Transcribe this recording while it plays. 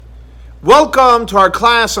Welcome to our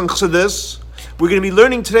class on Chassidus. We're going to be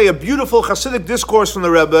learning today a beautiful Chassidic discourse from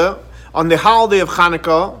the Rebbe on the holiday of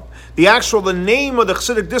Chanukah. The name of the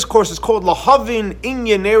Chassidic discourse is called Lahavin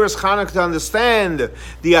Inyan Neres Chanukah, to understand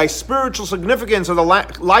the spiritual significance of the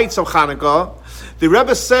lights of Chanukah. The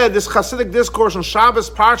Rebbe said this Chassidic discourse on Shabbos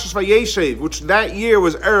Parshas Vayeshev, which that year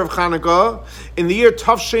was Erev Chanukah, in the year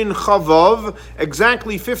Tafshin Chavav,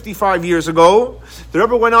 exactly 55 years ago. The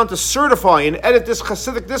Rebbe went on to certify and edit this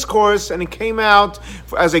Chassidic discourse, and it came out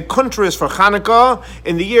as a kuntris for Chanukah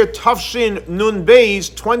in the year Tafshin Nun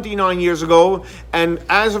Beis, 29 years ago. And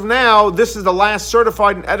as of now, this is the last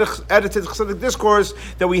certified and edited Chassidic discourse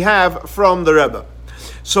that we have from the Rebbe.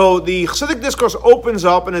 So the Chassidic discourse opens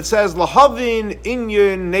up and it says, Lahavin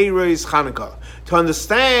Inyan Neres Chanukah, to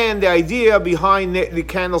understand the idea behind the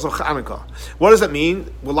candles of Chanukah. What does that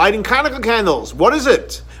mean? We're lighting Chanukah candles. What is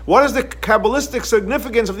it? What is the Kabbalistic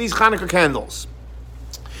significance of these Chanukah candles?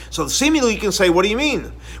 So seemingly you can say, what do you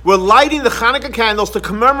mean? We're lighting the Chanukah candles to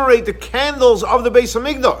commemorate the candles of the Beis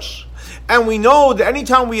HaMikdash. And we know that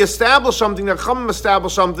anytime we establish something, that Chachamim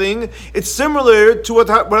established something, it's similar to what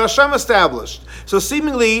Hashem established. So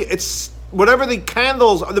seemingly, it's whatever the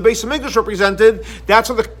candles of the Beis HaMikdash represented, that's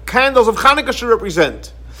what the candles of Chanukah should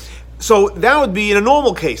represent. So that would be in a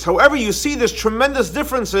normal case. However, you see there's tremendous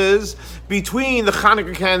differences between the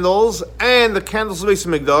Chanukah candles and the candles of the Beis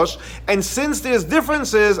HaMikdash. And since there's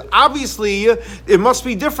differences, obviously it must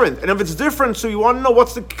be different. And if it's different, so you want to know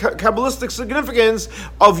what's the Kabbalistic significance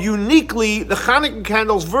of uniquely the Chanukah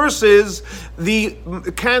candles versus the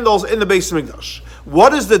candles in the Beis HaMikdash.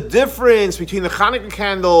 What is the difference between the Chanukah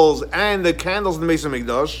candles and the candles in the Beis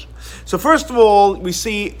HaMikdash? So first of all, we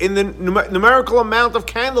see in the numerical amount of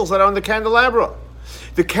candles that are in the candelabra.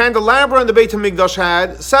 The candelabra in the Beit HaMikdash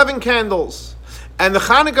had 7 candles. And the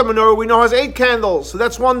Chanukah menorah we know has 8 candles. So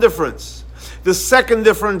that's one difference. The second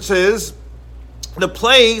difference is the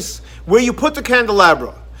place where you put the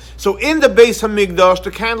candelabra. So in the Beit HaMikdash,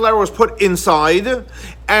 the candelabra was put inside,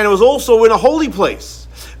 and it was also in a holy place.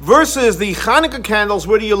 Versus the Chanukah candles,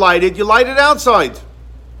 where do you light it? You light it outside.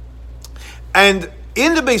 And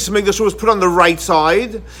in the Beis HaMikdash, it was put on the right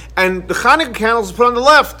side, and the Chanukah candles was put on the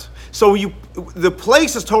left. So the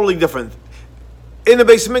place is totally different. In the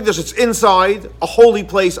Beis HaMikdash, it's inside, a holy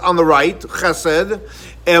place on the right, Chesed.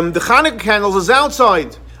 The Chanukah candles is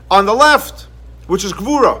outside, on the left, which is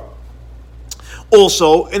Gvura.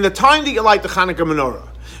 Also, in the time that you light the Chanukah menorah,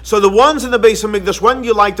 so the ones in the Beis HaMikdash, when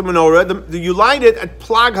you light the menorah, you light it at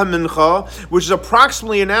Plag HaMincha, which is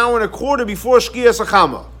approximately an hour and a quarter before Shkias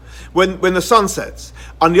HaChama, when the sun sets.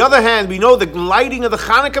 On the other hand, we know the lighting of the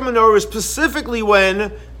Chanukah menorah is specifically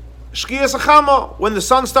when Shkias HaChama, when the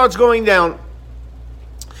sun starts going down.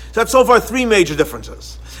 So that's so far 3 major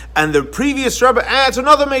differences. And the previous Rebbe adds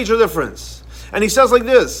another major difference. And he says like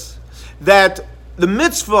this, that the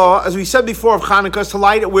mitzvah, as we said before, of Chanukah is to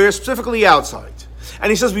light it where? Specifically outside. And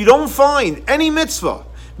he says we don't find any mitzvah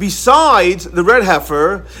besides the red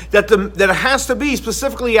heifer that it has to be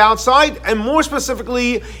specifically outside, and more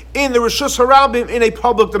specifically in the Rishus Harabim, in a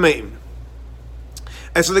public domain.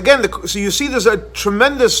 And so again, so you see there's a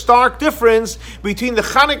tremendous stark difference between the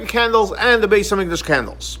Chanukah candles and the Beis HaMikdash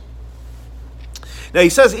candles. Now he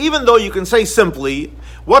says, even though you can say simply,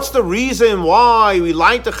 what's the reason why we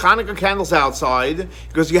light the Chanukah candles outside?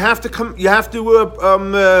 Because you have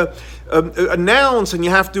to announce and you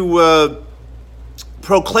have to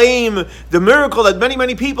proclaim the miracle that many,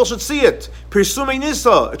 many people should see it. Pirsumei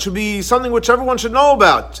Nisa. It should be something which everyone should know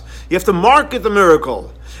about. You have to market the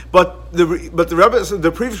miracle. But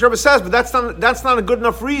the previous Rebbe says, but that's not a good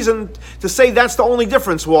enough reason to say that's the only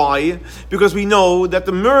difference. Why? Because we know that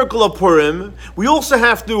the miracle of Purim, we also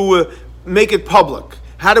have to make it public.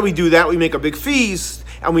 How do we do that? We make a big feast,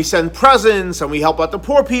 and we send presents, and we help out the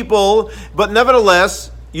poor people, but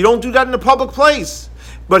nevertheless, you don't do that in a public place.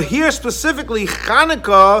 But here specifically,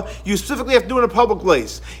 Chanukah, you specifically have to do it in a public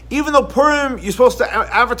place. Even though Purim, you're supposed to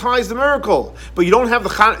advertise the miracle, but you don't have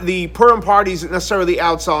the Purim parties necessarily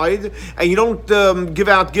outside, and you don't give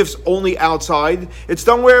out gifts only outside. It's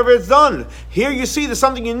done wherever it's done. Here you see there's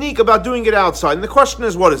something unique about doing it outside, and the question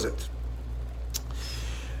is, what is it?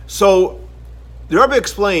 So the Rebbe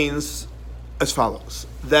explains as follows,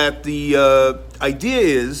 that the idea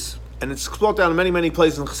is, and it's explored down in many, many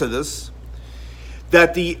places in Chassidus,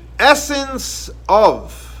 that the essence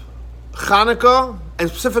of Chanukah, and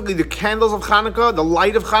specifically the candles of Chanukah, the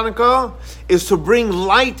light of Chanukah, is to bring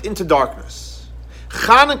light into darkness.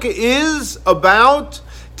 Chanukah is about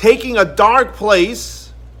taking a dark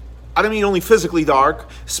place, I don't mean only physically dark,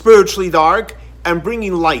 spiritually dark, and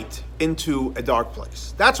bringing light into a dark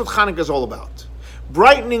place. That's what Chanukah is all about.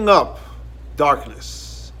 Brightening up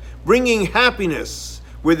darkness. bringing happiness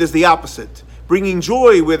where there's the opposite, bringing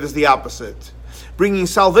joy where there's the opposite, bringing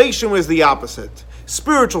salvation where there's the opposite,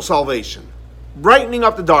 spiritual salvation, brightening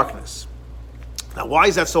up the darkness. Now, why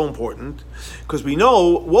is that so important? Because we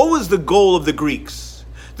know, what was the goal of the Greeks?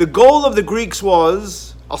 The goal of the Greeks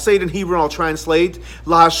was, I'll say it in Hebrew and I'll translate,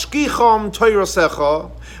 Lahashkicham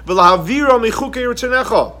Toirasecha v'lahavira michukei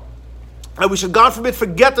ritzonecha. And we should, God forbid,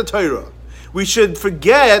 forget the Torah. We should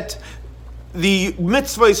forget the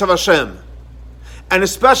mitzvahs of Hashem. And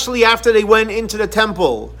especially after they went into the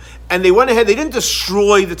temple, and they went ahead, they didn't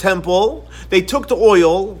destroy the temple, they took the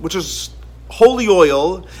oil, which is holy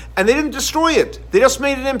oil, and they didn't destroy it. They just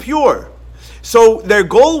made it impure. So their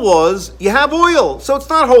goal was, you have oil, so it's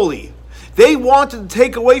not holy. They wanted to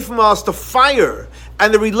take away from us the fire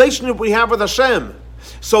and the relationship we have with Hashem.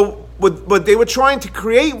 So what they were trying to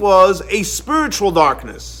create was a spiritual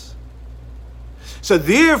darkness. So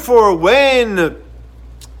therefore, when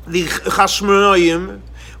the Chashmonaim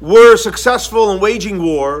were successful in waging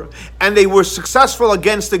war, and they were successful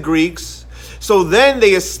against the Greeks, so then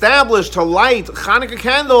they established to light Chanukah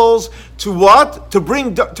candles to what? To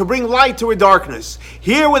bring light to a darkness.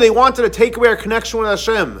 Here, where they wanted to take away our connection with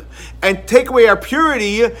Hashem and take away our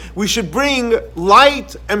purity, we should bring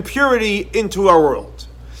light and purity into our world.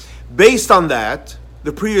 Based on that,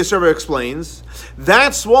 the previous Rebbe explains,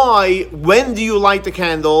 that's why when do you light the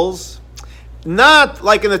candles? Not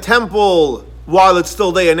like in the temple while it's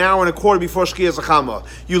still day, an hour and a quarter before Shkia Zachama.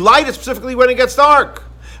 You light it specifically when it gets dark.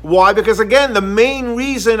 Why? Because again, the main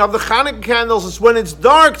reason of the Chanukah candles is when it's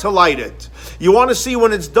dark to light it. You want to see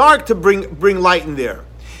when it's dark to bring light in there.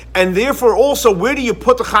 And therefore also, where do you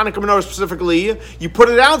put the Chanukah menorah specifically? You put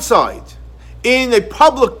it outside, in a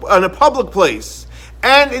public place,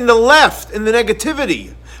 and in the left, in the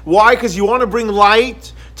negativity. Why? Because you want to bring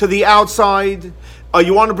light to the outside.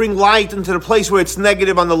 You want to bring light into the place where it's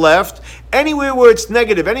negative on the left. Anywhere where it's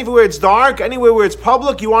negative, anywhere where it's dark, anywhere where it's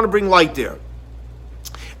public, you want to bring light there.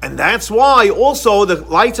 And that's why also the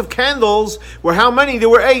lights of candles were how many? There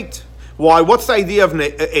were 8. Why? What's the idea of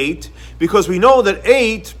 8? Because we know that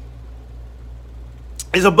 8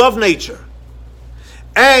 is above nature.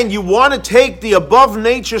 And you want to take the above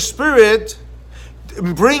nature spirit,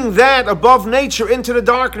 bring that above nature into the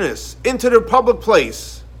darkness, into the public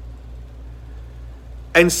place.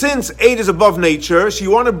 And since 8 is above nature, so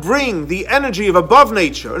you want to bring the energy of above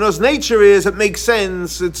nature. And as nature is, it makes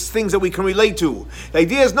sense, it's things that we can relate to. The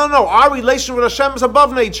idea is, no, our relation with Hashem is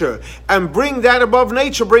above nature. And bring that above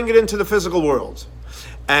nature, bring it into the physical world.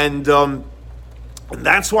 And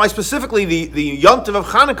that's why specifically the Yontiv of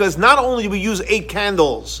Chanukah is not only do we use 8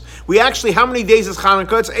 candles. We actually, how many days is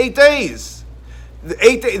Chanukah? It's 8 days.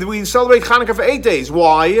 We celebrate Chanukah for 8 days.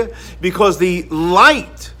 Why? Because the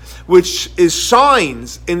light which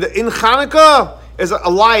shines in Chanukah is a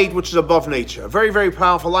light which is above nature. A very, very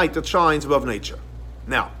powerful light that shines above nature.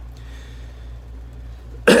 Now,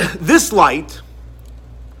 this light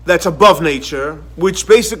that's above nature, which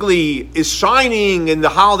basically is shining in the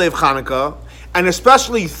holiday of Chanukah, and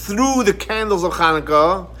especially through the candles of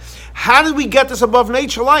Chanukah, how did we get this above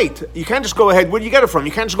nature light? You can't just go ahead. Where do you get it from?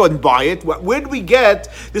 You can't just go ahead and buy it. Where did we get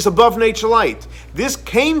this above nature light? This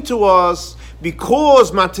came to us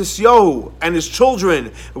because Matisyahu and his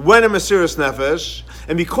children went on Mesiras Nefesh,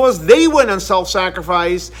 and because they went on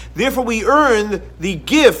self-sacrifice, therefore we earned the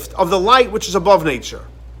gift of the light which is above nature.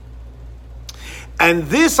 And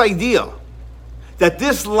this idea that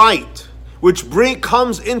this light which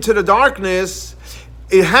comes into the darkness,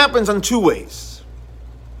 it happens in 2 ways.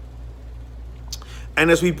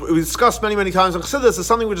 And as we discussed many, many times in Chassidus, is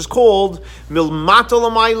something which is called Milmata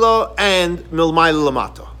L'mayla and Milmayla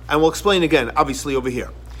L'mata. And we'll explain again, obviously, over here.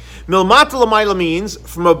 Milmata L'mayla means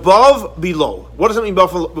from above, below. What does it mean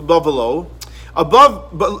above, below?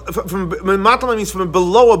 Milmata means from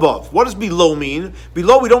below, above. What does below mean?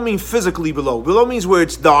 Below, we don't mean physically below. Below means where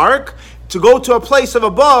it's dark, to go to a place of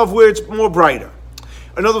above where it's more brighter.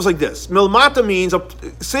 In other words, like this. Milmata means,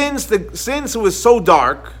 since it was so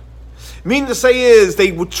dark, meaning to say is,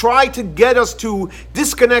 they would try to get us to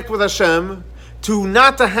disconnect with Hashem, to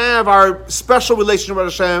not to have our special relationship with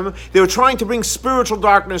Hashem. They were trying to bring spiritual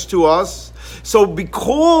darkness to us. So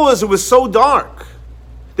because it was so dark,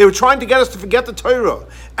 they were trying to get us to forget the Torah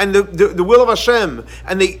and the will of Hashem.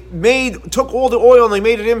 And they took all the oil and they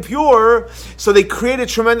made it impure. So they created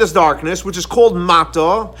tremendous darkness, which is called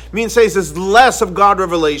Mata. Means says there's less of God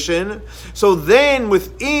revelation. So then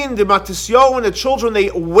within the Matisyahu and the children, they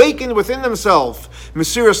awakened within themselves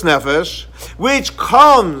Mesiras Nefesh, which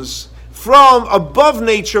comes from above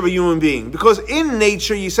nature of a human being. Because in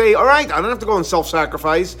nature, you say, all right, I don't have to go and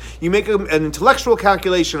self-sacrifice. You make an intellectual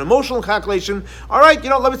calculation, emotional calculation. All right,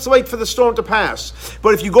 let's wait for the storm to pass.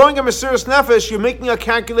 But if you're going a Mesiras Nefesh, you're making a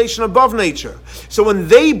calculation above nature. So when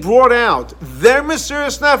they brought out their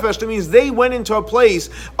Mesiras Nefesh, that means they went into a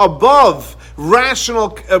place above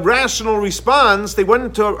rational response. They went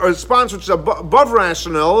into a response which is above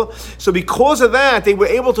rational. So because of that, they were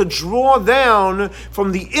able to draw down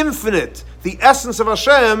from the infinite, the essence of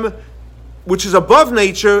Hashem, which is above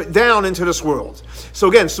nature, down into this world. So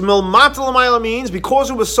again, Milmata L'mayla means because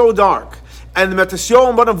it was so dark, and the Metasyo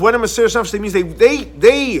and Banav went in Mesiras Nefesh, that means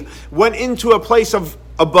they went into a place of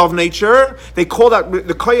above nature. They called out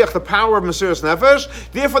the koyach, the power of Mesiras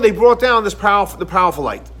Nefesh. Therefore, they brought down the powerful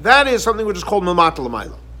light. That is something which is called Milmata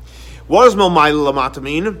L'mayla. What does Milmata L'mata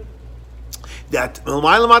mean? That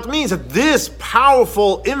Milmata L'mata means that this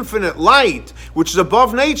powerful, infinite light, which is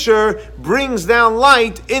above nature, brings down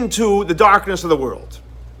light into the darkness of the world.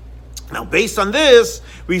 Now, based on this,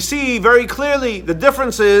 we see very clearly the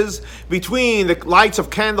differences between the lights of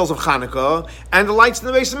candles of Chanukah and the lights in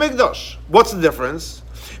the Beis Hamikdash. What's the difference?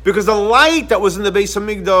 Because the light that was in the Beis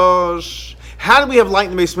Hamikdash, how did we have light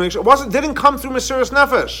in the Beis Hamikdash? It didn't come through Mesiras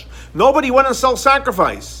Nefesh. Nobody went and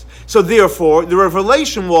self-sacrifice. So therefore, the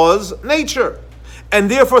revelation was nature. And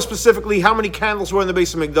therefore, specifically, how many candles were in the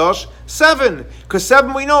Beis Hamikdash? 7. Because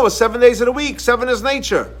 7 we know is 7 days of the week. 7 is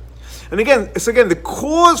nature. And again, the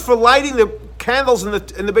cause for lighting the candles in the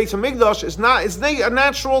Beis Hamikdash is a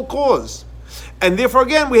natural cause. And therefore,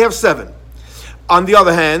 again, we have 7. On the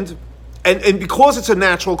other hand, and because it's a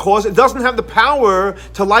natural cause, it doesn't have the power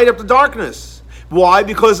to light up the darkness. Why?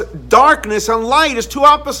 Because darkness and light is two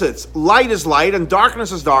opposites. Light is light and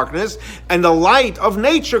darkness is darkness, and the light of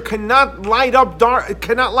nature cannot light up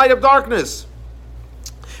darkness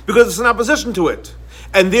because it's in opposition to it.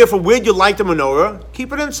 And therefore, where do you light the menorah?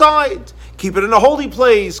 Keep it inside. Keep it in a holy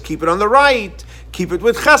place. Keep it on the right. Keep it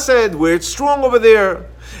with chesed, where it's strong over there.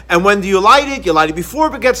 And when do you light it? You light it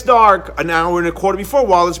before it gets dark, an hour and a quarter before,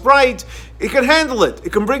 while it's bright. It can handle it.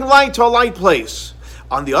 It can bring light to a light place.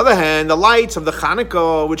 On the other hand, the lights of the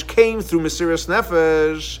Chanukah, which came through Mesiras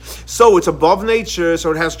Nefesh, so it's above nature,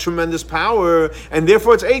 so it has tremendous power, and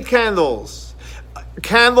therefore it's 8 candles.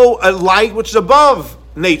 A light which is above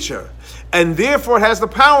nature, and therefore it has the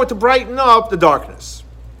power to brighten up the darkness.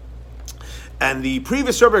 And the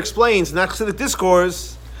previous Rebbe explains in that Chassidic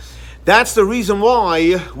discourse, that's the reason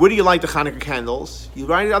why. Where do you light the Chanukah candles? You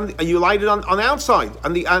light it on the outside,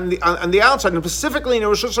 on the outside, and specifically in the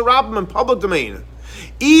Rosh Hashanah in public domain.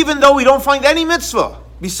 Even though we don't find any mitzvah,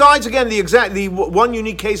 besides again the one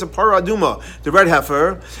unique case of Parah Aduma, the red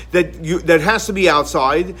heifer, that has to be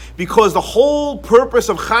outside, because the whole purpose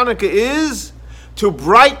of Chanukah is to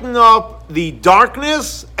brighten up the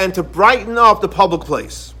darkness and to brighten up the public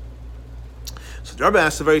place. So the Rebbe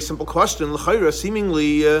asks a very simple question. L'chayra,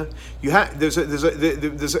 seemingly, there's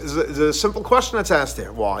a simple question that's asked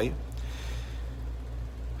there. Why?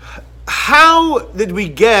 How did we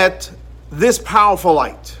get this powerful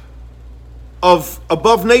light of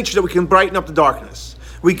above nature that we can brighten up the darkness?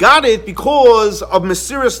 We got it because of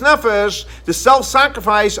Mesiras Nefesh, the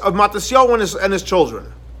self-sacrifice of Matasyahu and his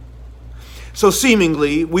children. So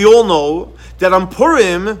seemingly, we all know that on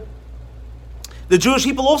Purim, the Jewish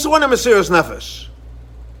people also went to Mesiras Nefesh.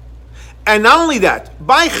 And not only that,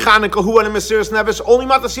 by Chanukah, who went to Mesiras Nefesh? Only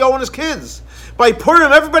Matasyahu and his kids. By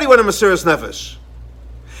Purim, everybody went to Mesiras Nefesh.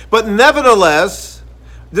 But nevertheless,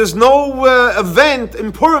 there's no event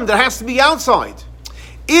in Purim that has to be outside.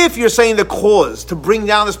 If you're saying the cause to bring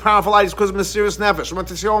down this powerful light is because of Mesiras Nefesh,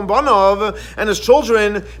 Matasyahu and Banav and his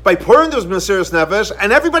children, by Purim there was Mesiras Nefesh,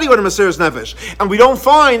 and everybody went to Mesiras Nefesh. And we don't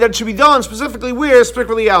find that it should be done specifically where?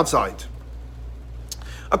 Specifically outside.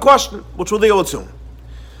 A question which we'll deal with soon.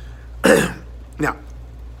 Now,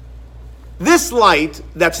 this light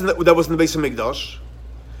that was in the Beis Hamikdash,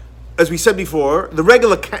 as we said before, the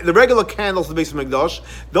regular candles in the Beis Hamikdash,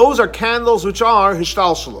 those are candles which are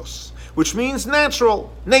hishtalshalos, which means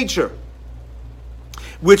nature.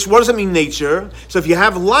 What does it mean, nature? So if you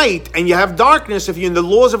have light and you have darkness, if you're in the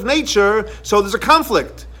laws of nature, so there's a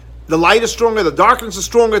conflict. The light is stronger, the darkness is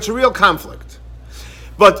stronger, it's a real conflict.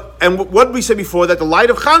 And what we said before, that the light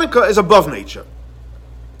of Chanukah is above nature.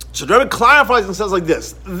 So the Rebbe clarifies and says like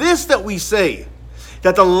this. This that we say,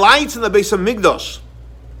 that the lights in the Beis Hamikdash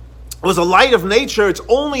was a light of nature, it's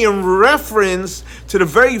only in reference to the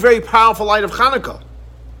very, very powerful light of Chanukah.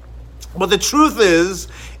 But the truth is,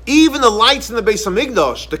 even the lights in the Beis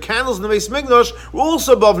Hamikdash, the candles in the Beis Hamikdash, were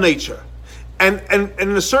also above nature. And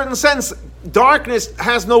in a certain sense, darkness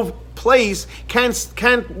has no place, can't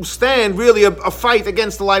stand really a fight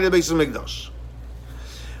against the light of the Beis Hamikdash.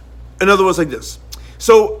 In other words, like this.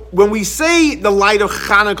 So when we say the light of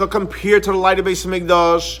Chanukah compared to the light of Beis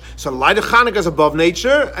Hamikdash, so the light of Chanukah is above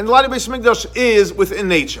nature, and the light of Beis Hamikdash is within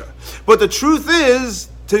nature. But the truth is,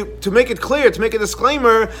 to make it clear, to make a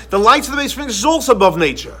disclaimer, the light of the Beis Hamikdash is also above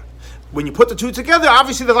nature. When you put the two together,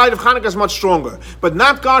 obviously the light of Chanukah is much stronger. But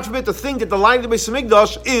not, God forbid, to think that the light of the Beis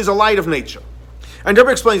Hamikdash is a light of nature. And Rebbe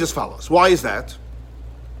explains as follows. Why is that?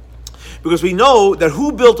 Because we know that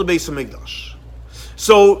who built the Beis Hamikdash?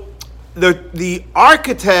 So the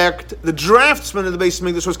architect, the draftsman of the Beis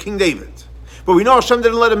Hamikdash was King David. But we know Hashem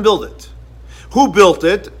didn't let him build it. Who built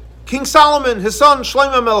it? King Solomon, his son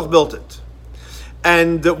Shlomo Melech built it.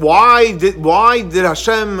 And why did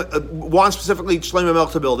Hashem want specifically Shlomo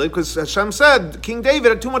Melech to build it? Because Hashem said King David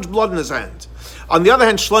had too much blood in his hand. On the other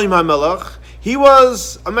hand, Shlomo Melech, he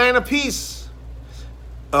was a man of peace,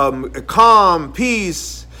 calm,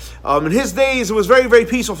 peace. In his days, it was very, very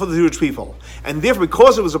peaceful for the Jewish people. And therefore,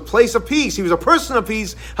 because it was a place of peace, he was a person of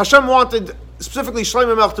peace, Hashem wanted specifically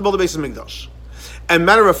Shlomo Melech to build the Beis Hamikdash. And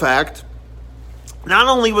matter of fact, not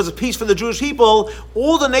only was it peace for the Jewish people,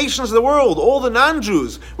 all the nations of the world, all the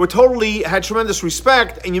non-Jews, had tremendous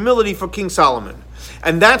respect and humility for King Solomon.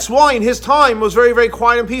 And that's why in his time it was very, very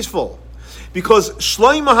quiet and peaceful. Because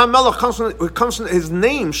Shlomo HaMelech comes from his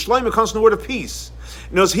name, Shlomo comes from the word of peace.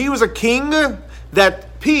 You know, he was a king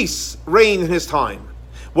that peace reigned in his time.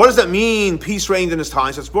 What does that mean, peace reigned in his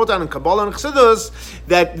time? So it's brought down in Kabbalah and Chassidus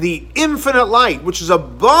that the infinite light, which is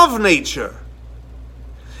above nature,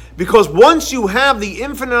 because once you have the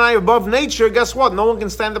infinite light above nature, guess what? No one can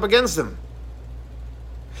stand up against him.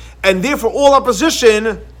 And therefore, all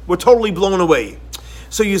opposition were totally blown away.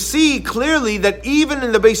 So you see clearly that even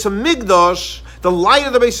in the Beis Hamikdash, the light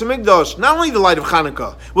of the Beis Hamikdash, not only the light of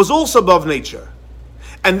Chanukah, was also above nature.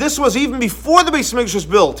 And this was even before the Beis Hamikdash was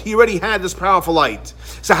built. He already had this powerful light.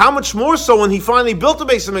 So how much more so when he finally built the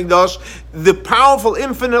Beis Hamikdash, the powerful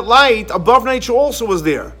infinite light above nature also was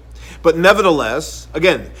there. But nevertheless,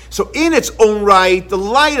 again, so in its own right, the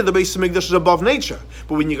light of the Beis Hamikdash is above nature.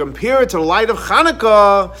 But when you compare it to the light of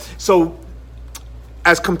Chanukah, so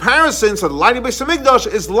as comparison, so the light of Beis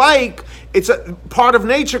Hamikdash is like it's a part of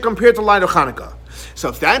nature compared to the light of Chanukah. So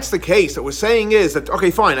if that's the case, what we're saying is that,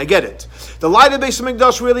 okay, fine, I get it. The light of Beis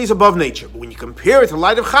Hamikdash really is above nature. But when you compare it to the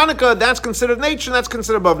light of Chanukah, that's considered nature, and that's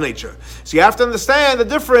considered above nature. So you have to understand the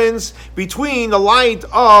difference between the light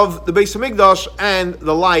of the Beis Hamikdash and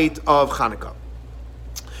the light of Chanukah.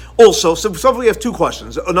 Also, so we have two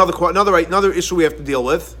questions. Another issue we have to deal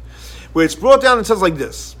with, where it's brought down and says like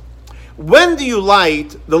this. When do you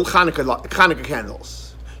light the Chanukah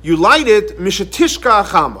candles? You light it mishatishka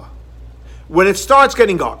chama, when it starts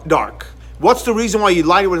getting dark. What's the reason why you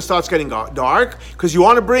light it when it starts getting dark? Because you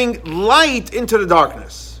want to bring light into the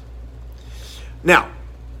darkness. Now,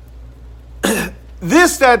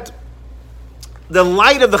 that the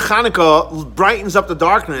light of the Chanukah brightens up the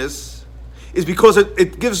darkness is because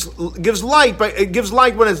it gives light, but it gives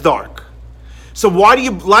light when it's dark. So why are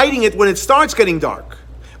you lighting it when it starts getting dark?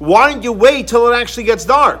 Why don't you wait till it actually gets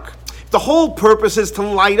dark? The whole purpose is to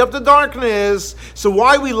light up the darkness. So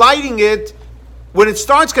why are we lighting it when it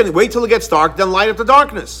starts getting? Wait till it gets dark, then light up the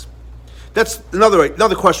darkness. That's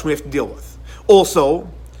another question we have to deal with. Also,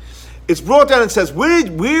 it's brought down and says, where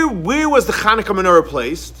was the Chanukah menorah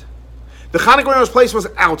placed? The Chanukah menorah's place was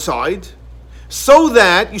outside, so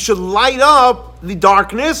that you should light up the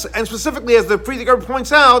darkness, and specifically, as the Frierdiker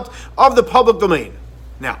points out, of the public domain.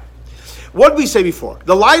 Now, what did we say before?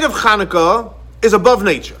 The light of Chanukah is above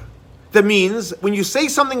nature. That means, when you say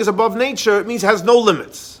something is above nature, it means it has no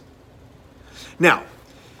limits. Now,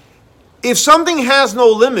 if something has no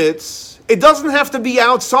limits, it doesn't have to be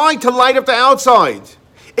outside to light up the outside.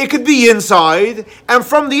 It could be inside, and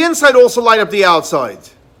from the inside also light up the outside.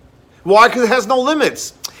 Why? Because it has no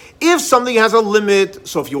limits. If something has a limit,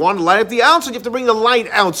 so if you want to light up the outside, you have to bring the light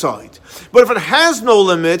outside. But if it has no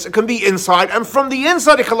limits, it can be inside, and from the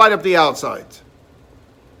inside it can light up the outside.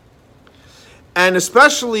 And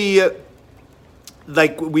especially,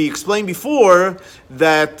 like we explained before,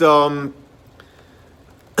 that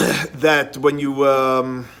that when you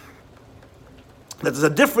that there's a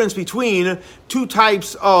difference between two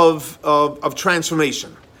types of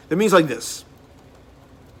transformation. That means like this.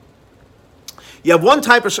 You have one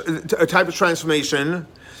type of transformation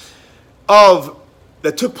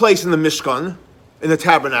that took place in the Mishkan, in the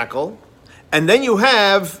tabernacle, and then you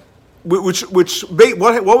have what was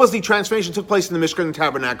the transformation that took place in the Mishkan and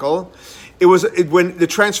tabernacle? It was when the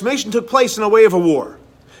transformation took place in a way of a war.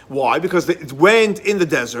 Why? Because it went in the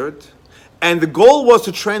desert, And the goal was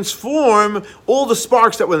to transform all the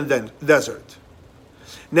sparks that were in the desert.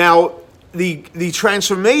 Now, the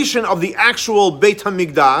transformation of the actual Beit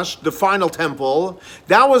HaMikdash, the final temple,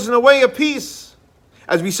 that was in a way a peace.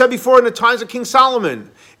 As we said before in the times of King Solomon,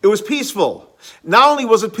 it was peaceful. Not only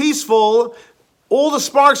was it peaceful, all the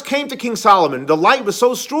sparks came to King Solomon. The light was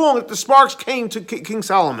so strong that the sparks came to King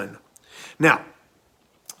Solomon. Now,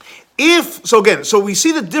 so we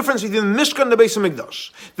see the difference between the Mishkan and the Beis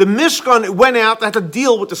HaMikdash. The Mishkan went out and had to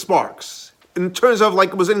deal with the sparks in terms of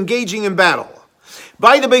it was engaging in battle.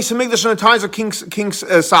 By the Beis HaMikdash in the times of King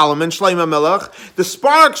Solomon, Shlomo Melech, the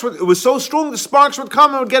sparks it was so strong the sparks would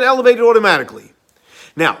come and would get elevated automatically.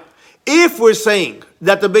 Now, if we're saying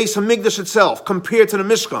that the Beis HaMikdash itself, compared to the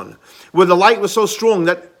Mishkan, where the light was so strong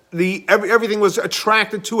that everything was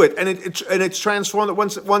attracted to it, and it's transformed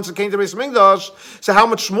once it came to Beis HaMikdash. So how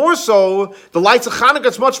much more so the lights of Chanukah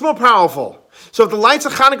is much more powerful. So if the lights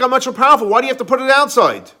of Chanukah are much more powerful, why do you have to put it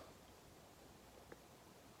outside?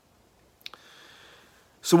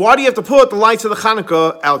 So why do you have to put the lights of the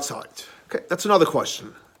Chanukah outside? Okay, that's another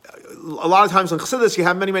question. A lot of times in Chassidus you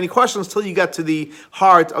have many questions till you get to the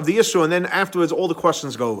heart of the issue, and then afterwards all the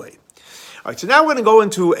questions go away. All right, so now we're going to go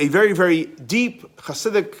into a very, very deep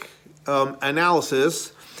Hasidic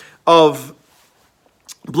analysis of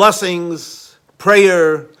blessings,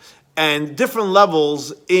 prayer, and different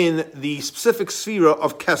levels in the specific sphera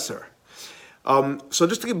of Keser. So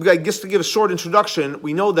just to give a short introduction,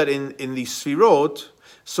 we know that in the Sfirot,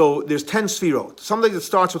 so there's 10 Sfirot. Something that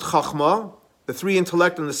starts with Chachma, the 3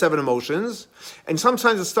 intellect and the 7 emotions, and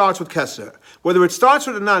sometimes it starts with Keser. Whether it starts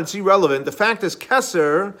with it or not, it's irrelevant. The fact is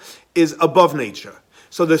Keser is above nature.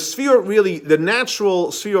 So the sphere really, the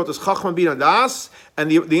natural sphere is Chachma Bina Das,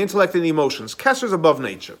 and the intellect and the emotions. Keser is above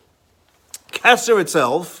nature. Keser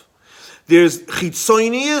itself, there's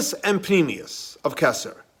Chitzonius and Pnimius of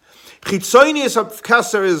Keser. Chitzonius of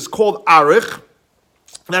Keser is called Arich.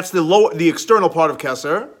 That's the external part of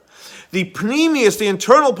Keser. The Pnimius, the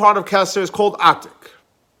internal part of Keser, is called Atik.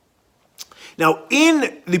 Now,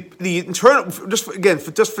 in the internal, there's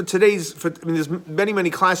many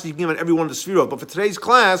classes you can give on every one of the Sfirot, but for today's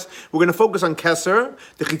class, we're going to focus on Keser,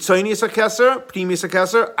 the Chitzonius of Keser, Pnimius of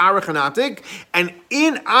Keser, Arich and Atik, and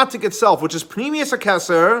in Atik itself, which is Pnimius of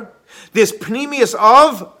Keser, there's Pnimius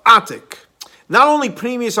of Atik. Not only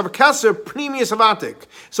Pnimius of Keser, Pnimius of Atik.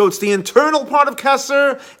 So it's the internal part of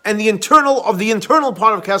Keser and the internal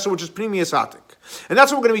part of Keser, which is Pnimius Atik. And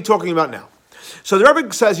that's what we're going to be talking about now. So the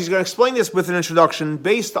Rebbe says he's going to explain this with an introduction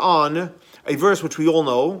based on a verse which we all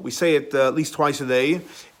know. We say it at least twice a day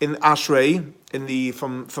in Ashrei,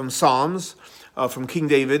 from Psalms, from King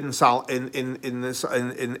David in Psalms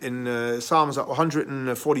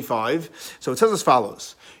 145. So it says as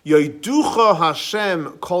follows: Yoiducha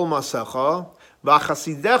Hashem kol masecha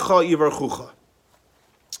v'chasidecha yivarchucha.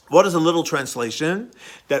 What is a little translation?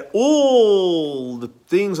 That all the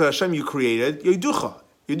things that Hashem you created, Yoiducha.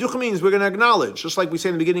 Yeducha means we're going to acknowledge, just like we say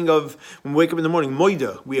in the beginning of when we wake up in the morning,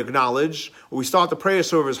 Moida, we acknowledge. Or we start the prayer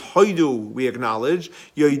service, Hoidu, we acknowledge.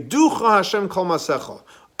 Yeducha Hashem kol masecha.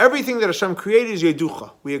 Everything that Hashem created is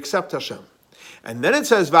Yeducha. We accept Hashem. And then it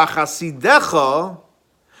says, V'chasidecha,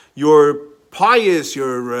 your pious,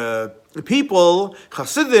 your people,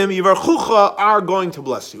 Chasidim, Yivarchucha, are going to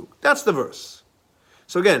bless you. That's the verse.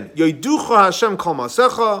 So again, Yoiducha Hashem kol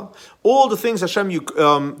masecha, all the things Hashem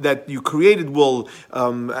that you created will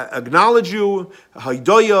acknowledge you,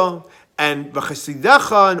 Haidoya, and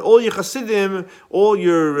V'chasidecha, and all your Chasidim, all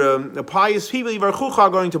your pious people, Yivarchucha, are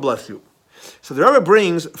going to bless you. So the Rebbe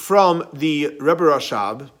brings from the Rebbe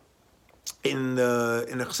Rashab in a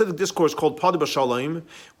Chassidic discourse called Padi B'Shalom,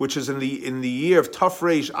 which is in the year of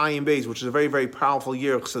Tafresh Ayin Beis, which is a very, very powerful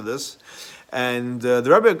year of Chassidus. And the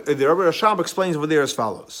Rebbe Rashab explains over there as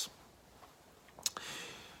follows.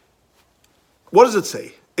 What does it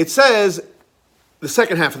say? It says, the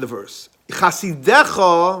second half of the verse,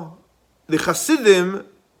 Chasidecha, the Chasidim,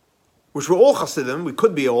 which we're all Chasidim, we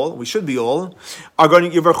should be all, are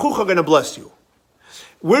going to, Yivarchucha are going to bless you.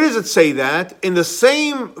 Where does it say that? In the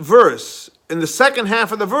same verse, in the second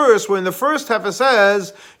half of the verse, where in the first half it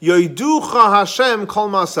says, Yoiducha Hashem kol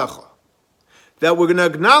masecha. That we're going to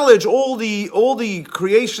acknowledge all the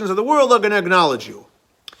creations of the world are going to acknowledge you.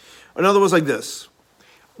 In other words, like this.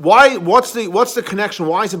 Why? What's the connection?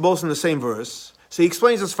 Why is it both in the same verse? So he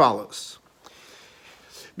explains as follows.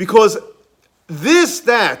 Because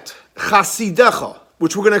that Chasidecha,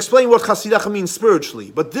 which we're going to explain what Chasidecha means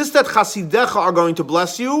spiritually, but that Chasidecha are going to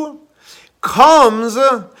bless you, comes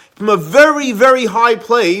from a very, very high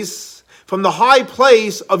place, from the high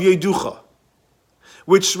place of Yeducha,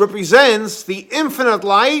 which represents the infinite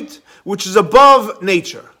light, which is above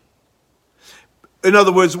nature. In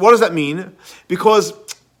other words, what does that mean? Because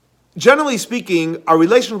generally speaking, our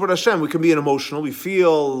relationship with Hashem, we can be emotional. We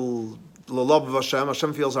feel the love of Hashem.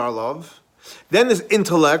 Hashem feels our love. Then there's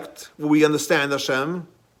intellect, where we understand Hashem.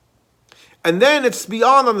 And then it's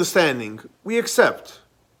beyond understanding. We accept.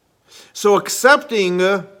 So accepting,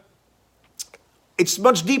 it's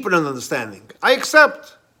much deeper than understanding. I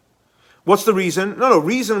accept. What's the reason? No,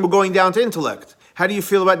 reason we're going down to intellect. How do you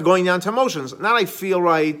feel about going down to emotions? Now I feel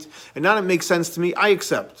right, and now it makes sense to me, I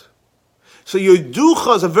accept. So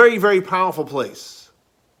Yoducha is a very, very powerful place.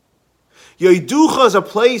 Yoducha is a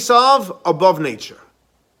place of above nature.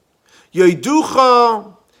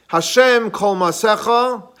 Yoducha Hashem kol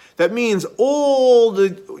masecha. That means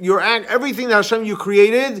everything that Hashem you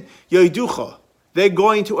created, Yoducha. They're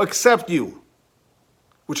going to accept you,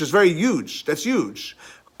 which is very huge. That's huge.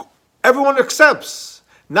 Everyone accepts.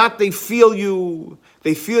 Not they feel you,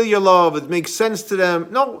 they feel your love, it makes sense to them.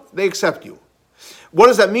 No, they accept you. What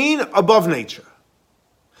does that mean? Above nature.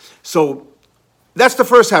 So that's the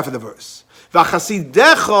first half of the verse.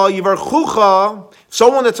 V'chasidecha yivarchucha,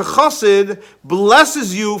 someone that's a chassid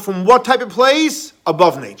blesses you from what type of place?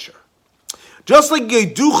 Above nature. Just like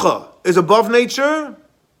Yeducha is above nature,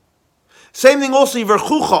 same thing also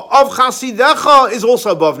yivarchucha of chasidecha is also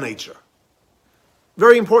above nature.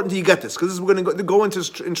 Very important that you get this, because we're going to go into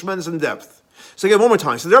in tremendous in depth. So again, one more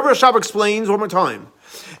time. So the Rebbe Rashab explains one more time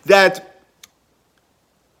that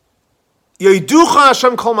Yeducha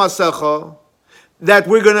Hashem kol masecha, that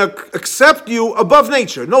we're going to accept you above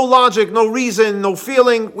nature. No logic, no reason, no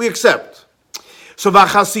feeling. We accept. So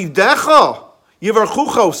v'chasidecha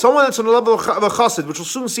yivarchucha, someone that's on the level of a chassid, which we'll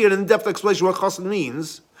soon see an in-depth explanation what chassid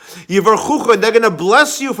means. Yivarchucha, they're going to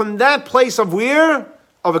bless you from that place of where?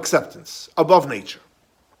 Of acceptance, above nature.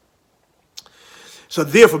 So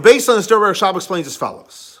therefore, based on this, the Rebbe Rashab explains as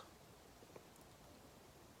follows.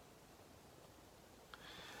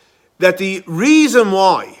 That the reason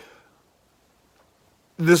why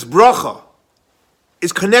this bracha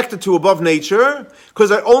is connected to above nature,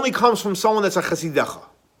 because it only comes from someone that's a chasidecha.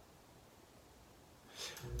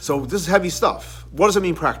 So this is heavy stuff. What does it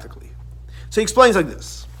mean practically? So he explains like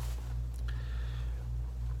this.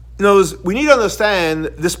 We need to understand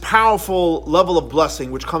this powerful level of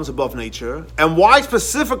blessing which comes above nature, and why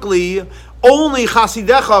specifically only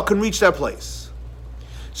Chasidecha can reach that place.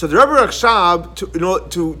 So the Rebbe Rashab,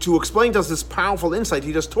 to explain to us this powerful insight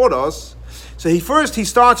he just taught us, so he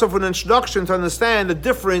starts off with an introduction to understand the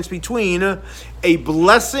difference between a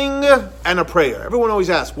blessing and a prayer. Everyone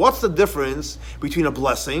always asks, what's the difference between a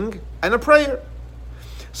blessing and a prayer?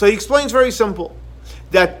 So he explains very simple,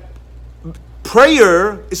 that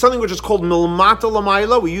prayer is something which is called milmata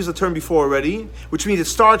lamayla. We used the term before already, which means it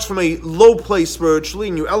starts from a low place spiritually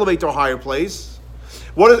and you elevate to a higher place.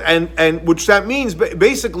 And which that means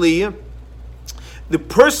basically the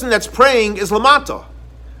person that's praying is lamata.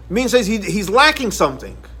 It means he's lacking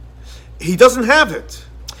something. He doesn't have it.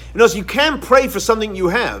 You can't pray for something you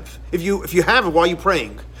have. If you have it, why are you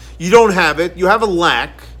praying? You don't have it. You have a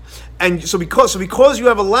lack. And so because you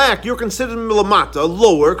have a lack, you're considered milamata,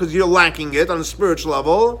 lower, because you're lacking it on a spiritual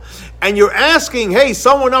level, and you're asking, hey,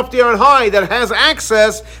 someone up there on high that has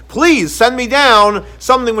access, please send me down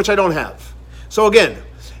something which I don't have. So again,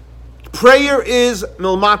 prayer is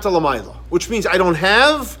milmata lamayla, which means I don't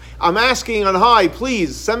have, I'm asking on high,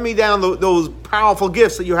 please send me down those powerful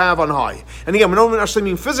gifts that you have on high. And again, we don't actually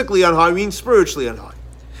mean physically on high, we mean spiritually on high.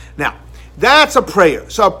 Now, that's a prayer.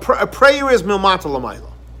 So a prayer is milmata lamayla.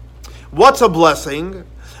 What's a blessing?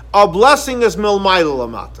 A blessing is milmayla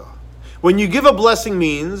lamata. When you give a blessing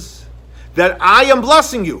means that I am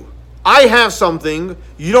blessing you. I have something,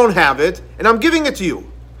 you don't have it, and I'm giving it to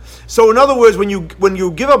you. So in other words, when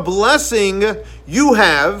you give a blessing, you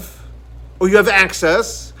have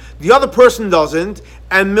access, the other person doesn't,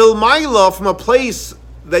 and milmayla from a place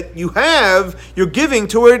that you have, you're giving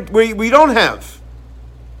to where we don't have.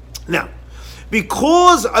 Now,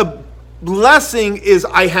 because a blessing is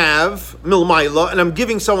I have, milmayla, and I'm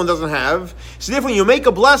giving someone doesn't have. So therefore, when you make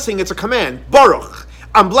a blessing, it's a command. Baruch,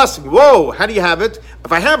 I'm blessing. Whoa, how do you have it?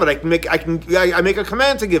 If I have it, I make a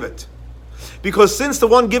command to give it. Because since the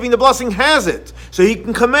one giving the blessing has it, so he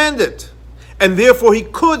can command it. And therefore he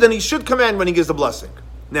could and he should command when he gives the blessing.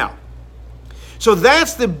 Now, so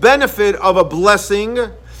that's the benefit of a blessing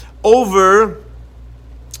over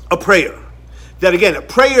a prayer. That again, a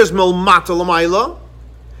prayer is milmata lamayla.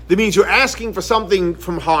 That means you're asking for something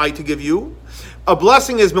from high to give you. A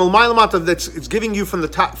blessing is milmayla mata, it's giving you from the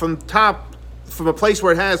top, from a place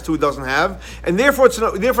where it has to it doesn't have, and therefore it's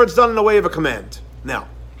done in the way of a command. Now,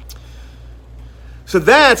 so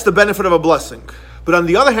that's the benefit of a blessing. But on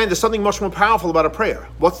the other hand, there's something much more powerful about a prayer.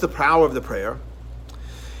 What's the power of the prayer?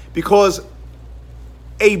 Because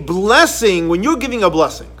a blessing, when you're giving a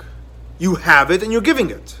blessing, you have it and you're giving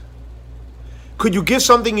it. Could you give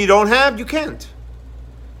something you don't have? You can't.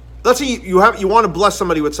 Let's say you want to bless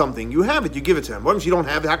somebody with something. You have it, you give it to them. What if you don't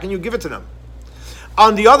have it? How can you give it to them?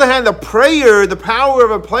 On the other hand, the power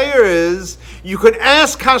of a prayer is you could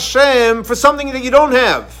ask Hashem for something that you don't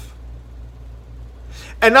have.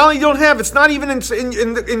 And not only you don't have, it's not even in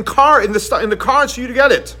the cards for you to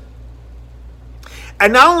get it.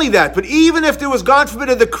 And not only that, but even if there was, God forbid,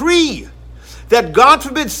 a decree that, God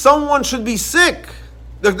forbid, someone should be sick,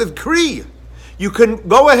 the decree, you can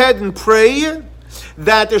go ahead and pray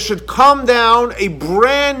that there should come down a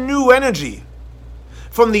brand new energy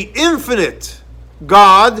from the infinite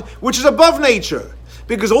God, which is above nature.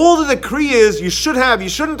 Because all the decree is, you should have, you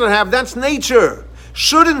shouldn't have, that's nature.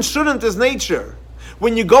 Shouldn't is nature.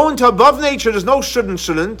 When you go into above nature, there's no shouldn't.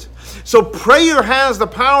 So prayer has the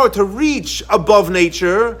power to reach above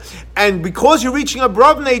nature. And because you're reaching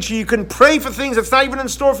above nature, you can pray for things that's not even in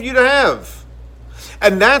store for you to have.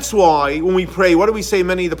 And that's why when we pray, what do we say in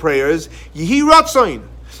many of the prayers? Yehi Ratzain.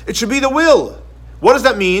 It should be the will. What does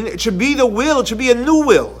that mean? It should be the will. It should be a new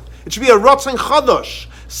will. It should be a Ratzain Chadash.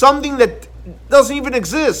 Something that doesn't even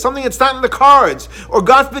exist. Something that's not in the cards. Or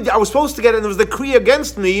God forbid, I was supposed to get it and there was a decree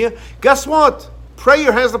against me. Guess what?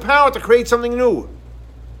 Prayer has the power to create something new.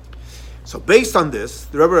 So based on this,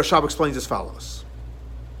 the Rebbe Rashab explains as follows.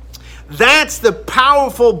 That's the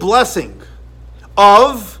powerful blessing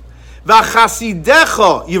of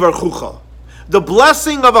V'chasidecha yivarchucha. The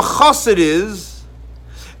blessing of a chassid is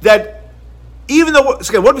that even though, what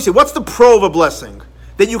do we say? What's the pro of a blessing?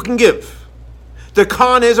 That you can give. The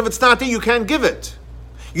con is if it's not there, you can't give it.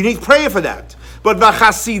 You need prayer for that. But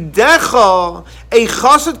V'chasidecha, a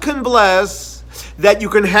chassid can bless that you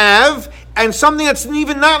can have, and something that's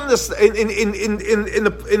even not in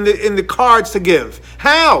the cards to give.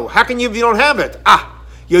 How? How can you if you don't have it?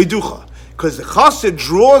 Yoiducha. Because the chassid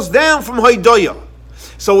draws down from Haidoya.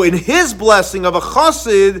 So in his blessing of a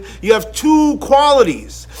chassid, you have two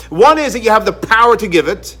qualities. One is that you have the power to give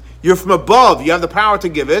it. You're from above, you have the power to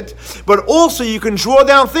give it. But also you can draw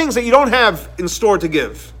down things that you don't have in store to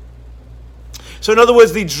give. So in other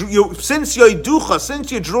words, since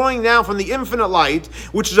you're drawing down from the infinite light,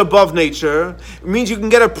 which is above nature, it means you can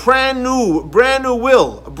get a brand new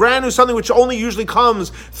will, a brand new something which only usually comes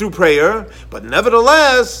through prayer. But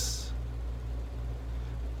nevertheless,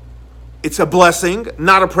 it's a blessing,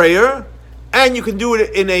 not a prayer, and you can do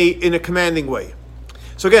it in a commanding way.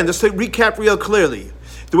 So again, just to recap real clearly,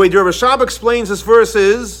 the way the Rebbe Rashab explains this verse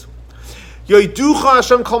is, Yoiducha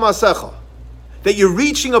Hashem kol maasecha. That you're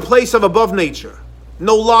reaching a place of above nature.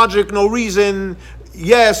 No logic, no reason.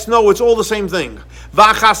 Yes, no, it's all the same thing.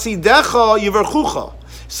 V'chasidecha yivarchucha.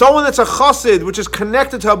 Someone that's a chassid, which is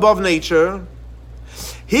connected to above nature,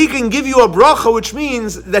 he can give you a bracha, which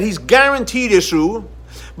means that he's guaranteed issue,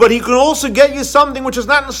 but he can also get you something which is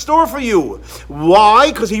not in store for you.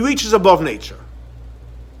 Why? Because he reaches above nature.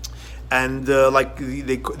 And like the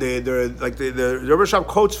Rebbe Rashab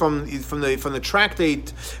quotes from the tractate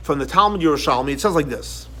from the Talmud Yerushalmi, it says like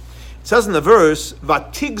this. It says in the verse,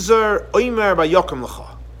 "Vatigzer oimer bayokem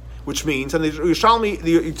lecha," which means, and the Talmud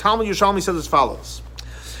Yerushalmi says as follows: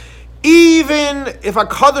 even if a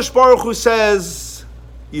Kadosh Baruch Hu says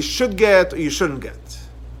you should get or you shouldn't get,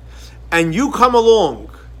 and you come along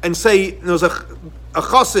and say there's a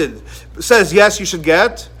chassid says yes you should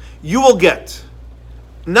get, you will get.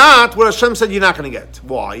 Not what Hashem said you're not going to get.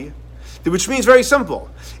 Why? Which means very simple.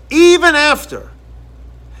 Even after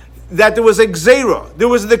that there was a gzeira, there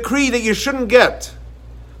was a decree that you shouldn't get.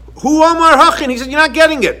 Hu amar hachin, he said you're not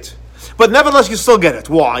getting it. But nevertheless you still get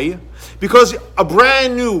it. Why? Because a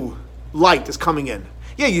brand new light is coming in.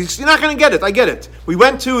 Yeah, you're not going to get it. I get it. We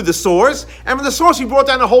went to the source, and from the source he brought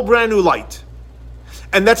down a whole brand new light.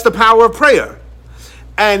 And that's the power of prayer.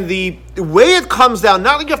 And the way it comes down,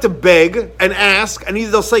 not like you have to beg and ask, and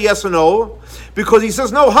either they'll say yes or no, because he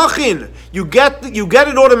says, no, hachin, you get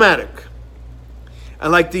it automatic.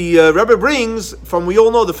 And like the Rebbe brings from, we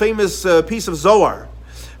all know the famous piece of Zohar,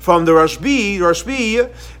 from the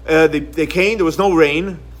Rashbi, they came, there was no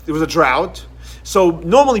rain, there was a drought. So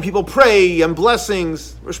normally people pray and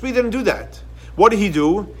blessings. Rashbi didn't do that. What did he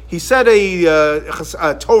do? He said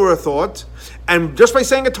a Torah thought, and just by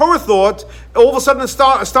saying a Torah thought, all of a sudden it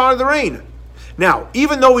started the rain. Now,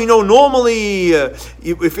 even though we know normally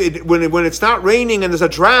when it's not raining and there's a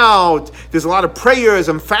drought, there's a lot of prayers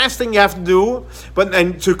and fasting you have to do,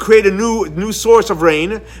 and to create a new source of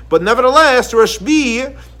rain. But nevertheless, the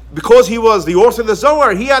Rashbi, because he was the author of the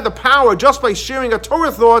Zohar, he had the power, just by sharing a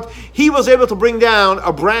Torah thought, he was able to bring down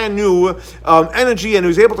a brand new energy, and he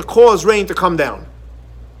was able to cause rain to come down.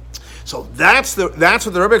 So that's what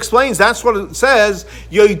the Rebbe explains. That's what it says.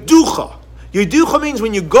 Yoiducha. Yoiducha means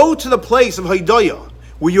when you go to the place of Haidoya,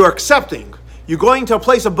 where you're accepting, you're going to a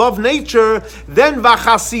place above nature, then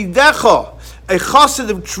v'chasidecha, a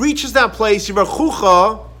chassid reaches that place,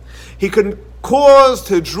 yivarchucha, he can cause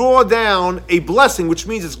to draw down a blessing, which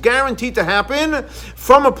means it's guaranteed to happen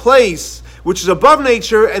from a place which is above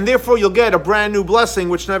nature, and therefore you'll get a brand new blessing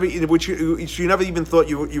which you never even thought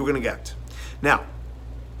you were going to get. Now,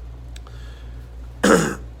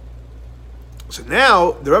 so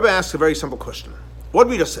now the Rebbe asks a very simple question. What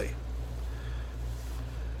did we just say?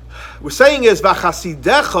 We're saying is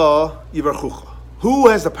v'chasidecha yivarchucha. Who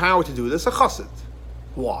has the power to do this? A chassid.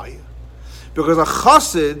 Why? Because a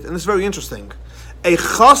chassid, and this is very interesting, a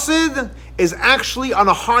chassid is actually on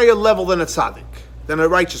a higher level than a tzaddik, than a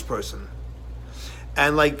righteous person.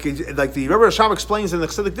 And like the Rebbe Rashab explains in the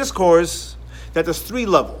Chassidic discourse, that there's 3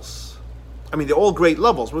 levels. I mean, they're all great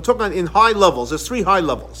levels. We're talking in high levels. There's 3 high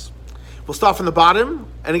levels. We'll start from the bottom,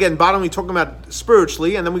 and again, bottom we're talking about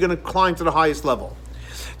spiritually, and then we're going to climb to the highest level.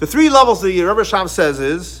 The 3 levels the Rebbe Rashab says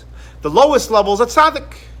is, the lowest level is a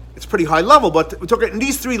tzaddik. It's pretty high level, but we're talking in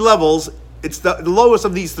these 3 levels, it's the lowest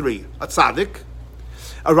of these 3. A tzaddik,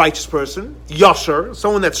 a righteous person, yasher,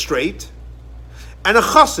 someone that's straight, and a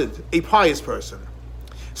chassid, a pious person.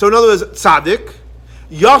 So in other words, tzaddik,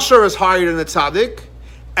 yasher is higher than a tzaddik,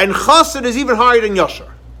 and chassid is even higher than yasher.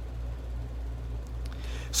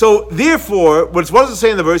 So therefore, what does it say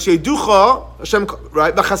in the verse? Yeducha, Hashem,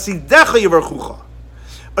 right? V'chasidecha yivarchucha.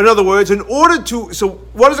 In other words, so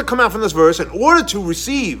what does it come out from this verse? In order to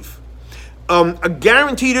receive a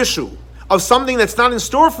guaranteed issue of something that's not in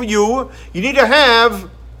store for you, you need to have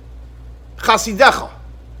chasidecha.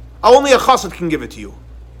 Only a chassid can give it to you.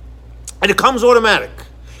 And it comes automatic,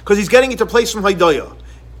 because he's getting it to place from Haidaya.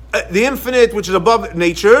 The infinite, which is above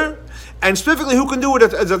nature, and specifically who can do it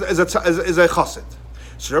as a chassid.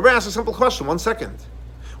 So Rebbe asks a simple question, 1 second.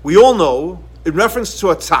 We all know, in reference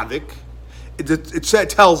to a tzaddik, it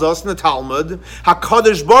tells us in the Talmud,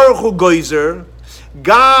 HaKadosh Baruch Hu Goizer,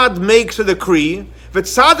 God makes a decree,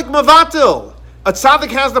 v'tzadik mavatil. A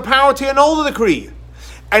tzaddik has the power to annul the decree.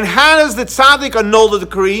 And how does the tzaddik annul the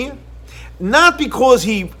decree? Not because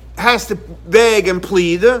he has to beg and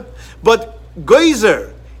plead, but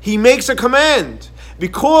Goizer, he makes a command.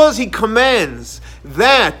 Because he commands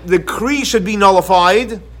that the decree should be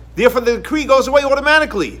nullified, therefore the decree goes away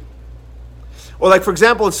automatically. Or like, for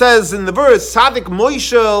example, it says in the verse, Tzaddik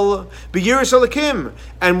Moishel B'yiras Elokim.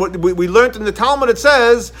 And what we learned in the Talmud, it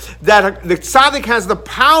says that the Tzaddik has the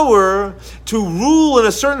power to rule in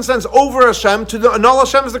a certain sense over Hashem, to annul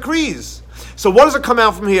Hashem's decrees. So what does it come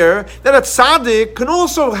out from here? That a Tzaddik can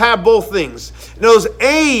also have both things. In other words,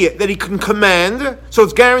 A, that he can command, so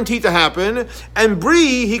it's guaranteed to happen, and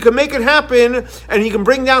B, he can make it happen, and he can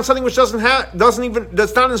bring down something which that's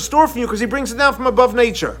not in store for you, because he brings it down from above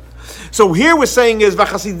nature. So here we're saying is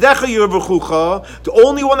v'chasidecha yivarchucha. The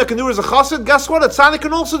only one that can do it is a chassid. Guess what? A tzaddik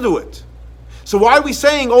can also do it. So why are we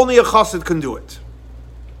saying only a chassid can do it?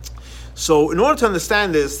 So in order to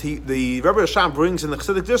understand this, the Rebbe Rashab brings in the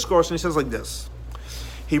Chassidic discourse, and he says like this.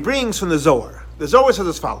 He brings from the Zohar. The Zohar says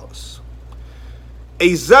as follows: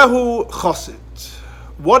 A zehu chassid.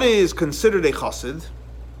 What is considered a chassid?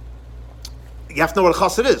 You have to know what a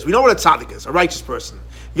chassid is. We know what a tzaddik is, a righteous person.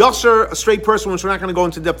 Yasser, a straight person, which we're not going to go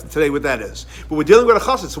into depth today what that is. But we're dealing with a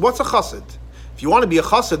chassid. So what's a chassid? If you want to be a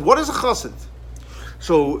chassid, what is a chassid?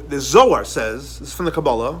 So the Zohar says, this is from the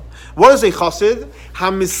Kabbalah, what is a chassid?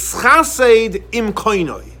 Hamischased im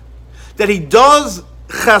koinoi. That he does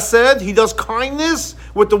chesed, he does kindness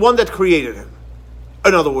with the one that created him.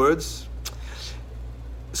 In other words,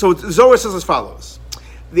 so the Zohar says as follows.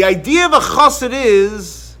 The idea of a chassid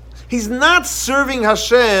is, he's not serving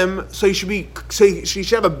Hashem, so he should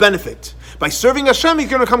have a benefit. By serving Hashem, he's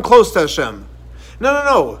going to come close to Hashem.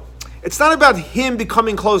 No. It's not about him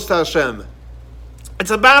becoming close to Hashem. It's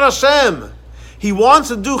about Hashem. He wants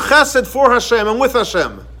to do chesed for Hashem and with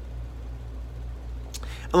Hashem.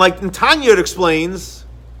 And like in Tanya it explains,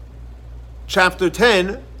 chapter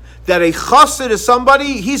 10, that a chassid is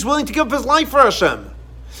somebody, he's willing to give up his life for Hashem.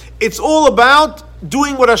 It's all about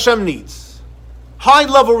doing what Hashem needs.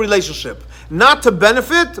 High-level relationship. Not to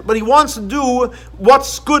benefit, but he wants to do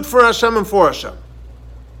what's good for Hashem and for Hashem.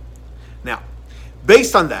 Now,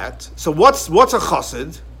 based on that, so what's a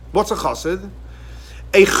chassid? What's a chassid?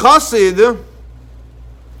 A chassid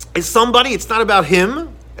is somebody, it's not about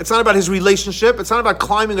him, it's not about his relationship, it's not about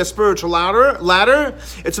climbing a spiritual ladder,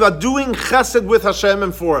 it's about doing chesed with Hashem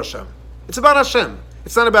and for Hashem. It's about Hashem.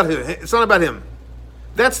 It's not about him.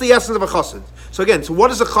 That's the essence of a chassid. So again, so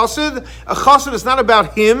what is a chassid? A chassid is not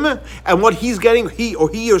about him and what he's getting, he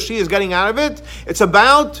or she is getting out of it. It's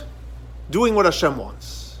about doing what Hashem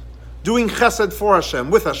wants. Doing chesed for Hashem,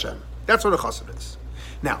 with Hashem. That's what a chassid is.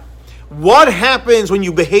 Now, what happens when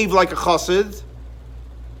you behave like a chassid?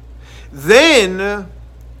 Then,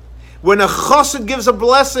 when a chassid gives a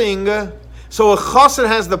blessing, so a chassid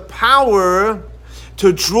has the power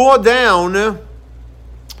to draw down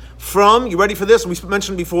from, you ready for this? We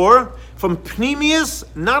mentioned before, from pnimius,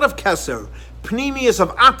 not of keser, pnimius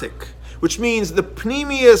of atik, which means the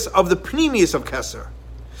pnimius of keser.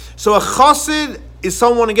 So a chassid is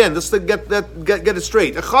someone, again, let's get it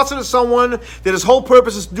straight. A chassid is someone that his whole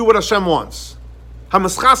purpose is to do what Hashem wants.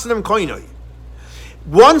 Hamaschasidim koinoi.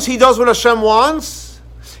 Once he does what Hashem wants,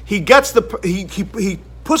 he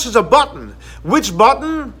pushes a button. Which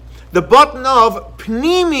button? The button of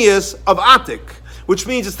pnimius of atik, which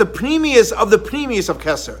means it's the pnimius of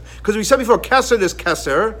keser. Because we said before, keser,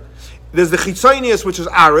 there's the chitzonius, which is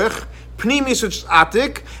arich, pnimius, which is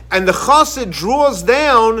atik, and the chassid draws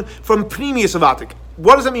down from pnimius of atik.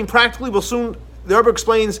 What does that mean practically? Well, soon the Rebbe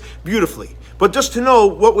explains beautifully. But just to know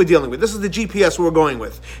what we're dealing with, this is the GPS we're going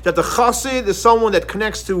with. That the chassid is someone that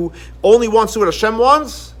connects to, only wants to do what Hashem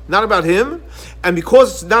wants, not about him. And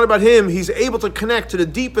because it's not about him, he's able to connect to the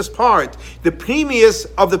deepest part, the pnimius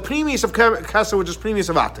of keser, which is pnimius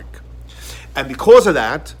of atik. And because of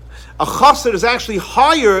that, a chassid is actually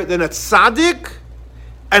higher than a tzaddik,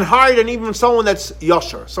 and higher than even someone that's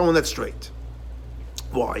yasher, someone that's straight.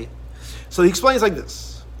 Why? So he explains like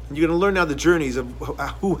this. You're going to learn now the journeys of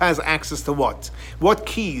who has access to what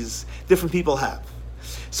keys different people have.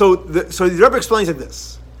 So the Rebbe explains like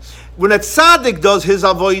this. When a tzaddik does his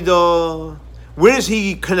avodah, where does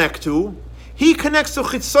he connect to? He connects to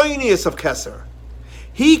chitzonius of keser.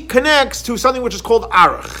 He connects to something which is called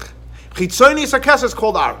arach. Chitzonius of keser is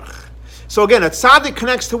called arach. So again, a tzaddik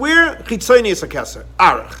connects to where? Chitzonius of keser,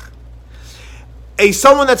 arach.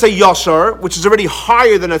 Someone that's a yashar, which is already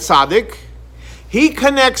higher than a tzaddik, he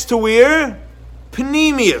connects to where?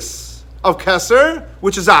 Pnimius of keser,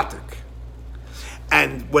 which is atik.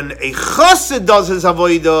 And when a chassid does his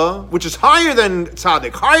avodah, which is higher than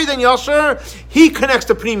tzaddik, higher than yasher, he connects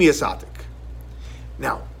to pnimius atik.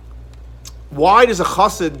 Now, why does a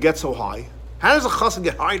chassid get so high? How does a chassid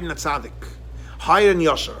get higher than a tzaddik, higher than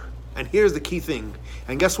yasher? And here's the key thing.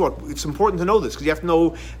 And guess what? It's important to know this because you have to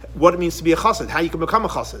know what it means to be a chassid, how you can become a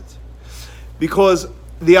chassid. Because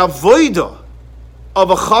the avodah of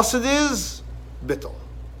a chassid is bittul.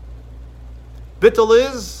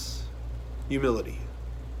 Bittul is humility.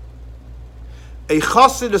 A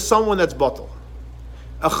chassid is someone that's batal.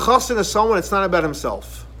 A chassid is someone that's not about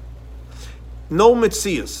himself. No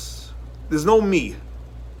mitzias. There's no me.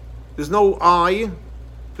 There's no I.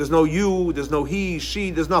 There's no you. There's no he, she.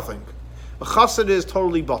 There's nothing. A chassid is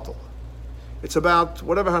totally batal. It's about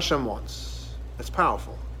whatever Hashem wants. It's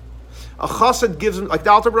powerful. A chassid gives him, like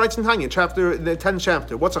the Alter writes in Tanya, the 10th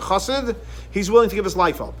chapter. What's a chassid? He's willing to give his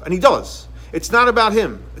life up. And he does. It's not about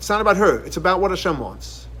him. It's not about her. It's about what Hashem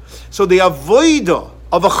wants. So the avodah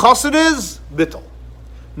of a chassid is bittul.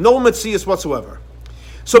 No metzias whatsoever.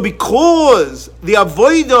 So because the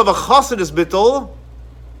avodah of a chassid is bittul,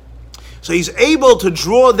 so he's able to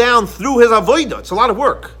draw down through his avodah. It's a lot of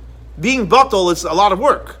work. Being bittul is a lot of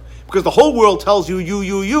work. Because the whole world tells you,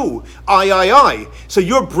 you, I. So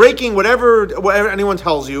you're breaking whatever anyone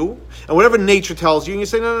tells you, and whatever nature tells you, and you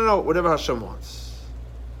say, no, whatever Hashem wants.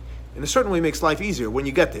 And it certainly makes life easier when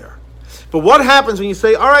you get there. But what happens when you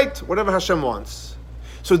say, all right, whatever Hashem wants?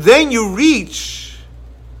 So then you reach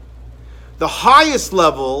the highest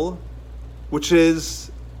level, which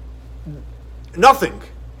is nothing.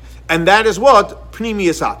 And that is what?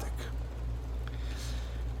 Pnimius atik.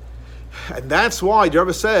 And that's why the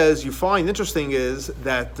Rebbe says, you find interesting is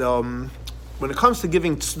that when it comes to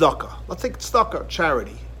giving tzedakah, let's take tzedakah,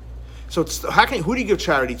 charity. So who do you give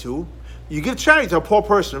charity to? You give charity to a poor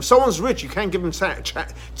person. If someone's rich, you can't give him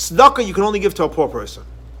tzedakah. You can only give to a poor person.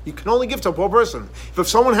 You can only give to a poor person. If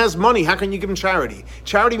someone has money, how can you give him charity?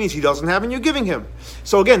 Charity means he doesn't have and you're giving him.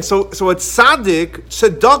 So again, so a tzaddik,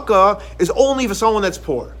 tzedakah is only for someone that's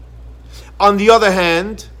poor. On the other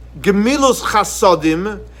hand, gemilus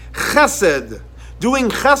chasadim, chesed, doing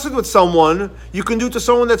chesed with someone, you can do to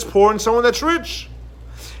someone that's poor and someone that's rich.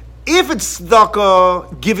 If it's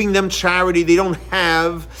tzedakah, giving them charity, they don't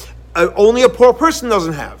have, only a poor person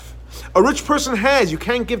doesn't have. A rich person has. You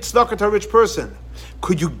can't give tzedakah to a rich person.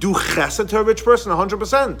 Could you do chesed to a rich person?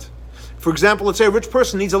 100%. For example, let's say a rich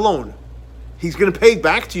person needs a loan. He's going to pay it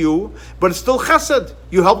back to you, but it's still chesed.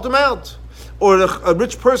 You helped him out. or a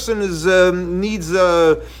rich person needs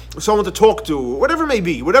someone to talk to, whatever it may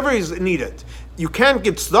be, whatever is needed. You can't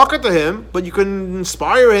give tzedakah to him, but you can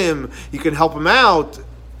inspire him, you can help him out,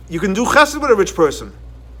 you can do chesed with a rich person.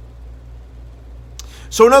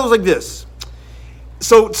 So in other words, like this.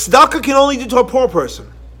 So tzedakah can only do to a poor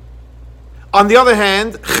person. On the other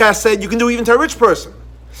hand, chesed you can do even to a rich person.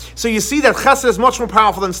 So you see that chesed is much more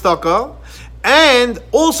powerful than tzedakah, and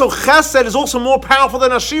also chesed is also more powerful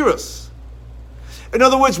than ashiras. In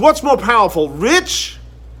other words, what's more powerful?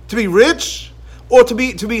 To be rich, or to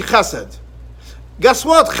be chesed? Guess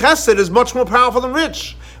what? Chesed is much more powerful than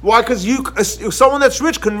rich. Why? Because someone that's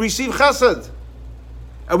rich can receive chesed.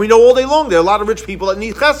 And we know all day long there are a lot of rich people that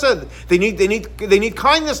need chesed. They need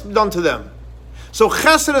kindness done to them. So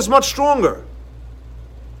chesed is much stronger.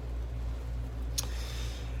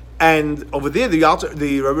 And over there, the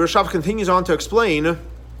Rabbi Rashab continues on to explain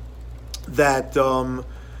that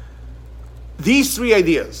these three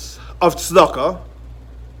ideas of tzedakah,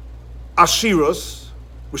 ashirus,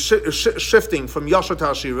 shifting from yasher to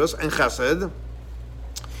ashirus, and chesed,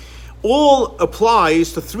 all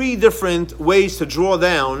applies to three different ways to draw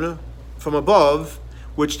down from above,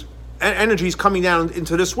 which energy is coming down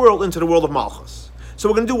into this world, into the world of Malchus. So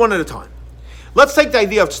we're going to do one at a time. Let's take the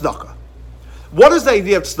idea of tzedakah. What is the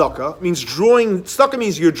idea of tzedakah? Tzedakah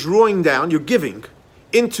means you're drawing down, you're giving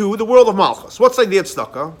into the world of Malchus. What's the idea of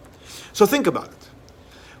tzedakah? So think about it.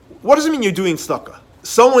 What does it mean you're doing tzedakah?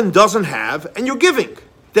 Someone doesn't have, and you're giving.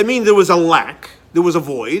 That means there was a lack, there was a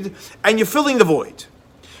void, and you're filling the void.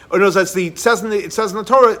 Or no, it says in the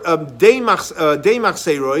Torah,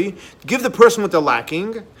 give the person what they're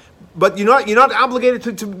lacking, but you're not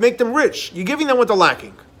obligated to make them rich. You're giving them what they're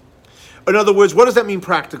lacking. In other words, what does that mean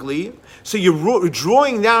practically? So you're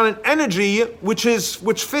drawing down an energy which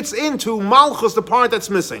fits into Malchus, the part that's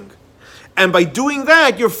missing. And by doing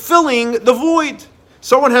that, you're filling the void.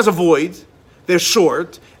 Someone has a void, they're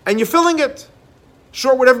short, and you're filling it.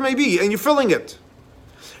 Short, whatever it may be, and you're filling it.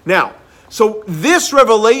 Now, so this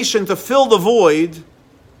revelation to fill the void,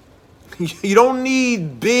 you don't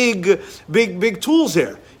need big tools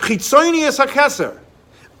here. Chitzoni es hakeser.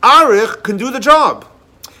 Arich can do the job.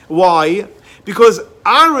 Why? Because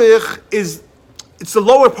arich it's the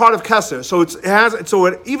lower part of keser.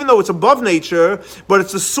 So even though it's above nature, but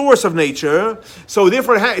it's the source of nature. So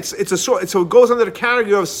therefore, it's a source. So it goes under the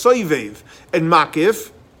category of soivev and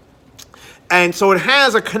makif. And so it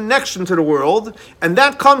has a connection to the world, and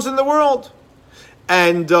that comes in the world.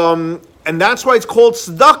 And that's why it's called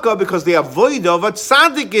tzedakah, because the avodah of a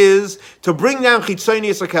tzaddik is to bring down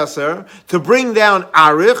chitzoni keser, to bring down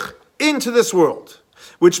arich into this world.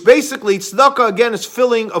 Which basically, tzedakah again is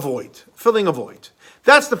filling a void.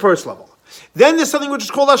 That's the first level. Then there's something which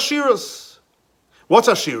is called ashirus. What's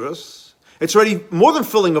ashirus? It's already more than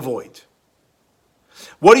filling a void.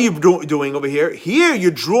 What are you doing over here? Here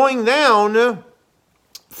you're drawing down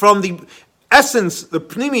from the essence, the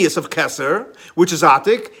pnimius of keser, which is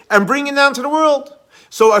atik, and bringing it down to the world.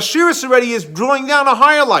 So ashirus already is drawing down a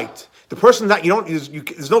higher light. The person that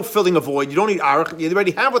there's no filling a void. You don't need arach. You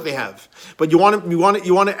already have what they have, but you want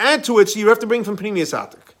to add to it. So you have to bring from pnimius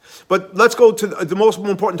atik. But let's go to the most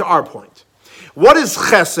important to our point. What is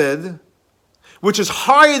chesed, which is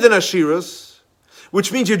higher than ashirus?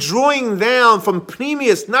 Which means you're drawing down from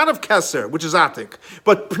pnimius, not of keser, which is atik,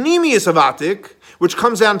 but pnimius of atik, which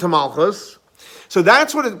comes down to malchus. So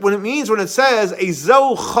that's what it means when it says a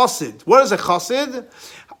zeu chassid. What is a chassid?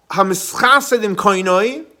 Hamischased im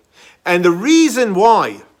koinoi. And the reason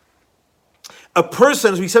why a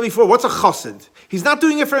person, as we said before, what's a chassid? He's not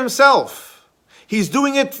doing it for himself. He's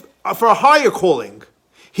doing it for a higher calling.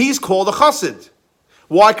 He's called a chassid.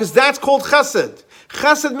 Why? Because that's called chesed.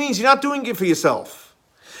 Chesed means you're not doing it for yourself.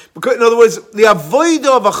 Because, in other words, the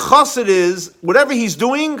avodah of a chassid is, whatever he's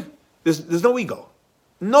doing, there's no ego.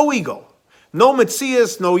 No ego. No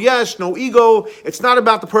metzias, no yesh, no ego. It's not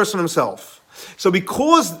about the person himself. So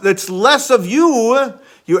because it's less of you,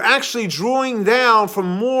 you're actually drawing down from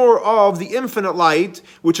more of the infinite light,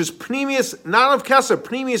 which is pnimius, not of keser,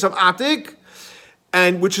 pnimius of atik,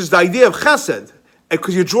 and which is the idea of chesed.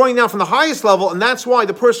 Because you're drawing down from the highest level, and that's why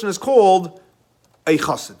the person is called a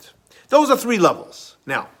chassid. Those are three levels.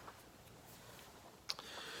 Now,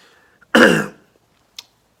 and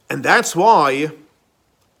that's why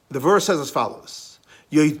the verse says as follows: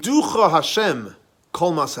 Yoiducha Hashem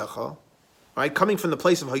kol masecha, right, coming from the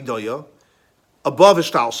place of Haidoya, above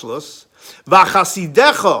Ishtalshalos,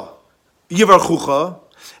 v'chasidecha yivarchucha,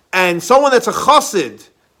 and someone that's a chassid,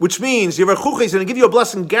 which means yivarchucha, he's going to give you a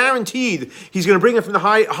blessing guaranteed. He's going to bring it from the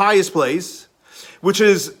highest place, which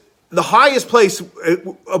is the highest place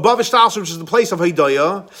above Ishtalsel, which is the place of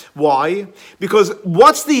Haidaya. Why? Because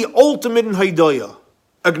what's the ultimate in Haidaya?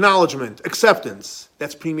 Acknowledgement, acceptance.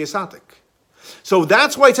 That's Pnimius Atik. So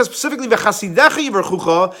that's why it says specifically V'chasidecha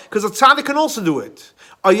yivarchucha, because a tzaddik can also do it.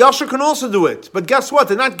 A yasher can also do it. But guess what?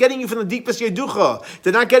 They're not getting you from the deepest yeducha.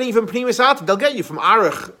 They're not getting you from Pnimius Atik. They'll get you from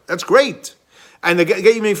Arich. That's great. And they get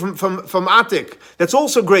you from Atik. That's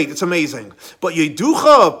also great. It's amazing. But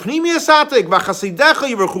yeducha, Pnimius Atik,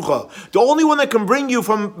 V'chasidecha yivarchucha. The only one that can bring you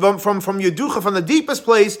from yeducha, from the deepest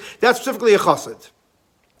place, that's specifically a chassid.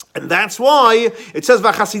 And that's why it says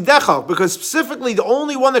V'chasidecha, because specifically the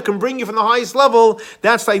only one that can bring you from the highest level,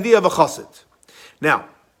 that's the idea of a chassid. Now,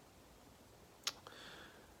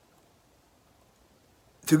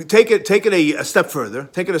 to take it a step further,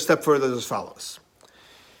 as follows.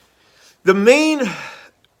 The main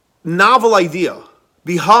novel idea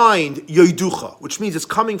behind Yoiducha, which means it's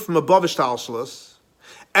coming from above Ishtalshelus,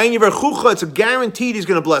 and Yivarchucha, it's a guaranteed he's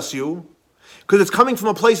going to bless you, because it's coming from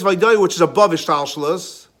a place of Idaya, which is above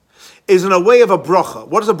Ishtalshelus, is in a way of a bracha.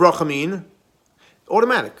 What does a bracha mean?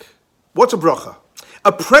 Automatic. What's a bracha?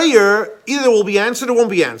 A prayer either will be answered or won't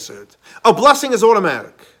be answered. A blessing is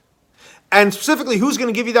automatic. And specifically, who's going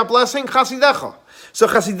to give you that blessing? Chasidecha. So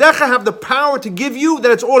Chasidecha have the power to give you that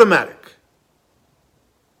it's automatic.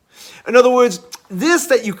 In other words, this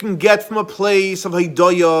that you can get from a place of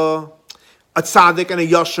Hidayah, a tzaddik and a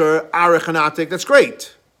yasher, arich and atik, that's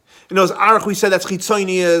great. You know, as arich we said that's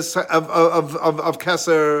chitzonius of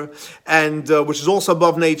keser, and which is also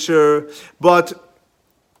above nature. But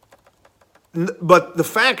the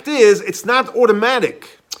fact is, it's not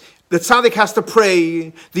automatic. The tzaddik has to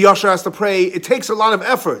pray, the yasher has to pray. It takes a lot of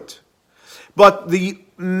effort. But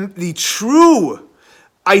the true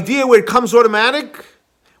idea where it comes automatic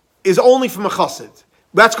is only from a chassid.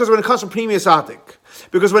 That's because when it comes from Pnimius Atik.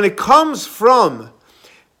 Because when it comes from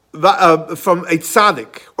a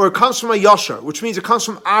tzaddik, or it comes from a yasher, which means it comes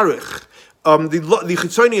from arich, the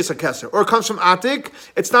chitzonius keser, or it comes from atik,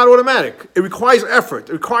 it's not automatic. It requires effort.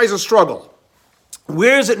 It requires a struggle.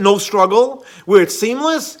 Where is it no struggle? Where it's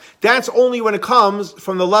seamless? That's only when it comes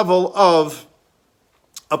from the level of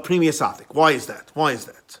a Pnimius Atik. Why is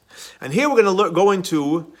that? And here we're going to go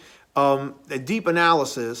into a deep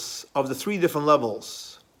analysis of the three different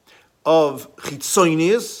levels of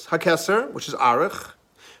chitzonius hakeser, which is arich,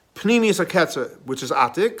 Pnimius hakeser, which is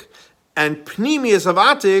atik, and Pnimius of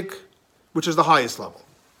atik, which is the highest level.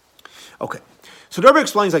 Okay, so the Rebbe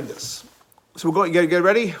explains like this. So we're going. Get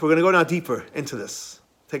ready. We're going to go now deeper into this.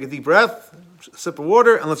 Take a deep breath, a sip of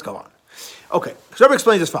water, and let's go on. Okay, so the Rebbe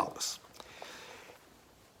explains as follows.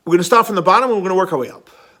 We're going to start from the bottom, and we're going to work our way up.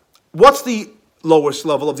 What's the lowest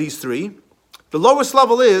level of these three? The lowest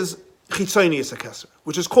level is chitzonius hakeser,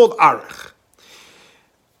 which is called arich.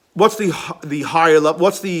 What's the higher level?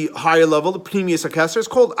 What's the higher level? The Pnimius hakeser is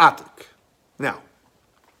called atik. Now,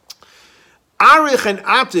 arich and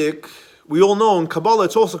atik, we all know in Kabbalah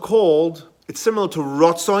it's also called. It's similar to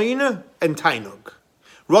rotzoin and tainug.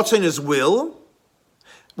 Rotzoin is will,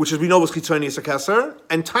 which as we know is chitzonius hakeser,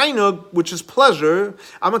 and tainug, which is pleasure.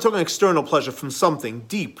 I'm not talking external pleasure from something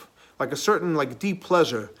deep, like a certain deep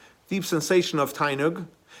pleasure, deep sensation of tainug.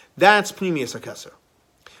 That's Pnimius hakeser.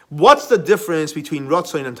 What's the difference between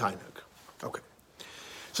rotzoin and tainug? Okay,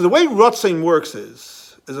 so the way rotzoin works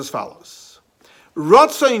is as follows.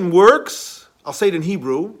 Rotzoin works, I'll say it in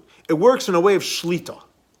Hebrew, it works in a way of shlita,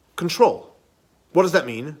 control. What does that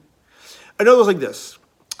mean? I know it was like this.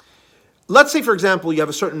 Let's say, for example, you have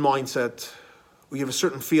a certain mindset, or you have a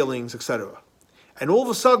certain feelings, etc. And all of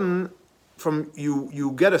a sudden, from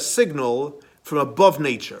you get a signal from above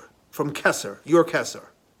nature, from keser, your keser.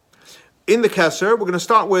 In the keser, we're going to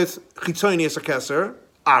start with chitzonius keser,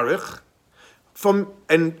 arich,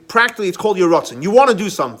 and practically it's called your rotzen. You want to do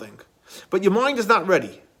something, but your mind is not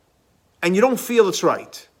ready, and you don't feel it's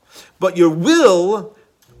right. But your will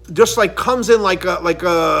just comes in like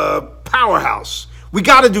a powerhouse. We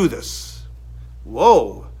got to do this.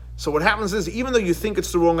 Whoa! So what happens is, even though you think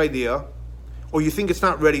it's the wrong idea, or you think it's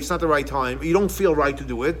not ready, it's not the right time, or you don't feel right to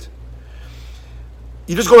do it,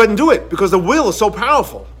 you just go ahead and do it because the will is so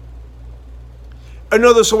powerful.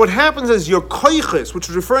 So what happens is your koiches, which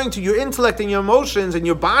is referring to your intellect and your emotions and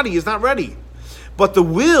your body, is not ready. But the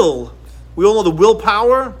will, we all know the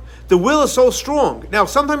willpower, the will is so strong. Now,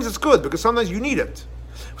 sometimes it's good because sometimes you need it.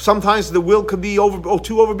 Sometimes the will could be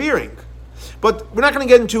too overbearing. But we're not going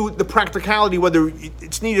to get into the practicality, whether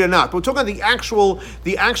it's needed or not. But we're talking about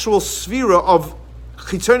the actual sphere of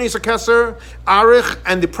chitzonius hakeser, arich,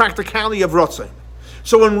 and the practicality of rotzen.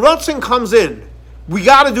 So when rotzen comes in, we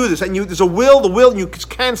got to do this, and there's a will, and you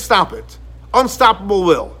can't stop it. Unstoppable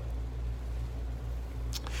will.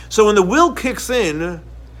 So when the will kicks in,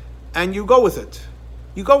 and you go with it,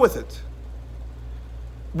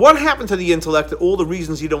 What happened to the intellect, all the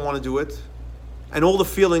reasons you don't want to do it, and all the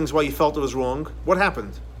feelings why you felt it was wrong? What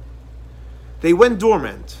happened? They went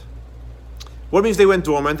dormant. What means they went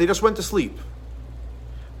dormant? They just went to sleep.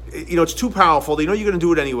 It's too powerful. They know you're going to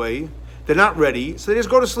do it anyway. They're not ready, so they just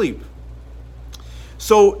go to sleep.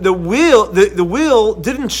 So the will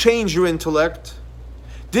didn't change your intellect,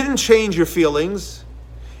 didn't change your feelings.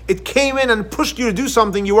 It came in and pushed you to do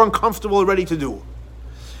something you weren't comfortable or ready to do.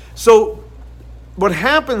 So what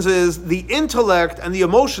happens is the intellect and the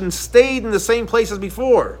emotion stayed in the same place as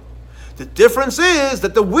before. The difference is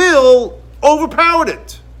that the will overpowered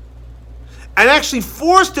it and actually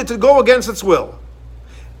forced it to go against its will,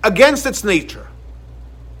 against its nature.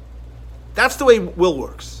 That's the way will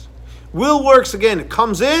works. Will works, again, it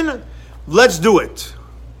comes in, let's do it.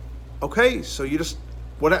 Okay, so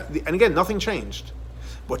and again, nothing changed.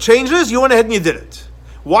 What changed is you went ahead and you did it.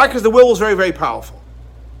 Why? Because the will was very, very powerful.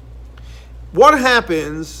 What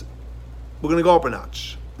happens, we're going to go up a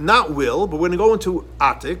notch. Not will, but we're going to go into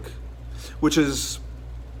atik, which is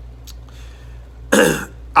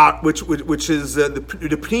which is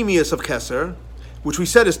the preemius of Keser, which we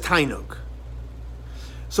said is tainug.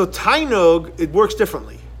 So tainug, it works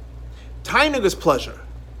differently. Tainug is pleasure.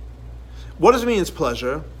 What does it mean it's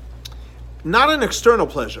pleasure? Not an external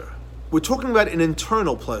pleasure. We're talking about an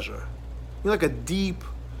internal pleasure. Like a deep,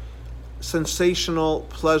 sensational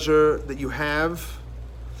pleasure that you have.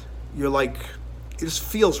 You're like, it just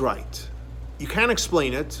feels right. You can't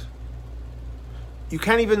explain it. You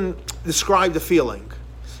can't even describe the feeling.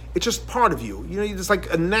 It's just part of you. It's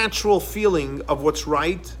like a natural feeling of what's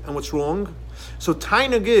right and what's wrong. So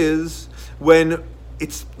tainug is when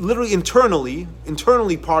it's literally internally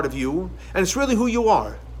part of you, and it's really who you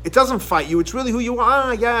are. It doesn't fight you. It's really who you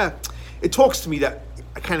are. Yeah. It talks to me that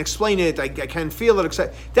I can't explain it. I can't feel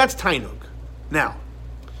it. That's tainug. Now,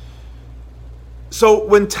 so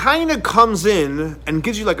when tainug comes in and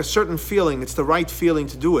gives you like a certain feeling, it's the right feeling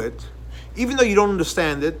to do it, even though you don't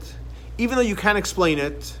understand it, even though you can't explain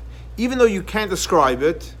it, even though you can't describe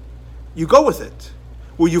it, you go with it.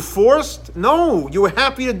 Were you forced? No, you were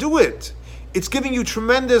happy to do it. It's giving you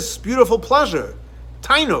tremendous, beautiful pleasure.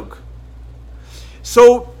 Tainug.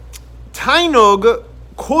 So, tainug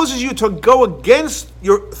causes you to go against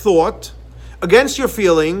your thought, against your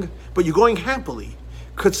feeling, but you're going happily.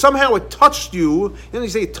 Because somehow it touched you. You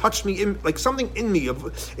say it touched me, like something in me.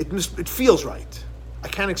 It feels right. I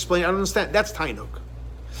can't explain. I don't understand. That's tainug.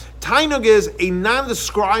 Tainug is a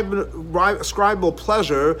non-describable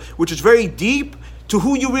pleasure, which is very deep to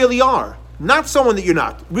who you really are. Not someone that you're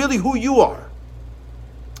not. Really who you are.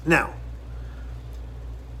 Now,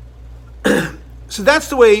 so that's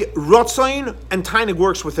the way Rotzain and tainug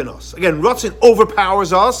works within us. Again, Rotzain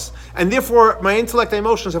overpowers us, and therefore my intellect and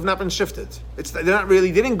emotions have not been shifted. They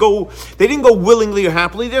didn't go willingly or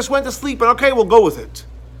happily. They just went to sleep, and okay, we'll go with it.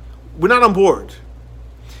 We're not on board.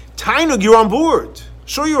 Tainug, you're on board.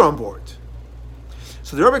 Sure, you're on board.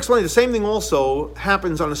 So the Rebbe explained the same thing also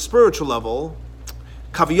happens on a spiritual level,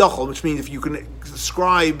 kaviyachol, which means if you can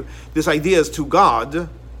describe these ideas to God,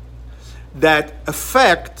 that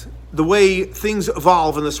affect the way things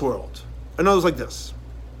evolve in this world. In other words, like this.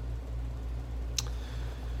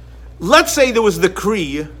 Let's say there was a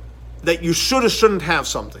decree that you should or shouldn't have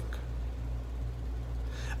something.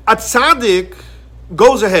 A tzaddik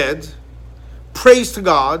goes ahead, prays to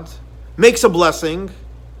God, makes a blessing,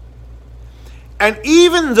 and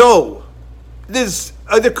even though there's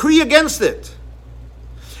a decree against it,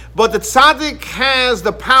 but the tzaddik has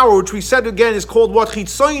the power, which we said again is called what?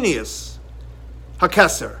 Chitzonius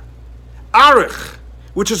HaKeser. Arich,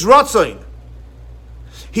 which is Rotzain.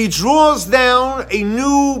 He draws down a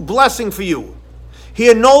new blessing for you. He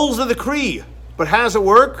annuls the decree. But how does it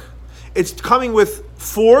work? It's coming with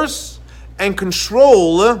force and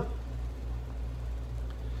control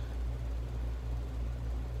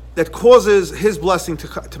that causes his blessing to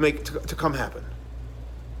come happen.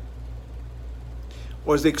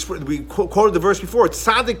 Or as we quoted the verse before,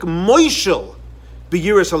 Tzadik Moishel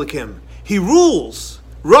B'yiras Halakim. He rules.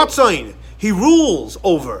 Rotzain. He rules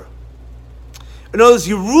over. In other words,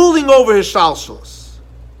 you're ruling over his shalshalos.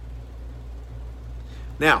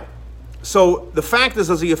 Now, so the fact is,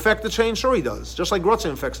 does he affect the change? Sure he does. Just like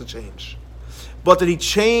Rotzain affects the change. But did he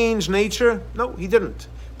change nature? No, he didn't.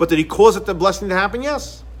 But did he cause the blessing to happen?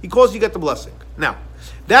 Yes. He caused you to get the blessing. Now,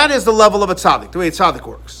 that is the level of a tzaddik, the way a tzaddik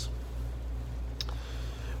works.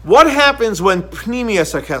 What happens when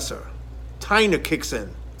pnimius hakeser, tainug, kicks in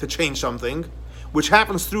to change something? which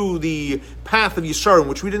happens through the path of Yisharim,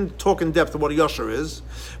 which we didn't talk in depth of what a Yashar is,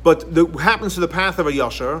 but happens through the path of a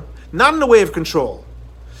Yashar, not in the way of control.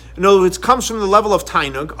 In other words, it comes from the level of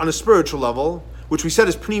Tainug, on a spiritual level, which we said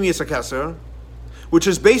is Pnimius HaKeser, which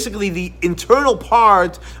is basically the internal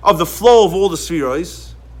part of the flow of all the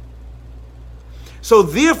spheroids. So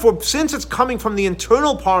therefore, since it's coming from the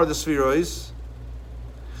internal part of the spheroids,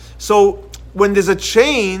 so when there's a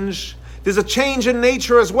change in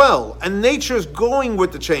nature as well. And nature is going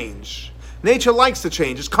with the change. Nature likes the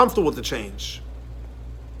change, it's comfortable with the change.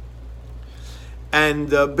 And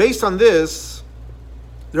based on this,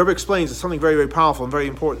 the Rebbe explains it's something very, very powerful and very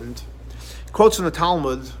important. He quotes in the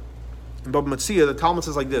Talmud, in Baba Metzia, the Talmud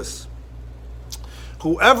says like this: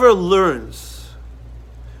 whoever learns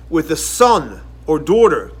with the son or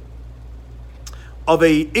daughter of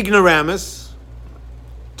a ignoramus,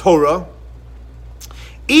 Torah,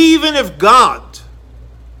 even if God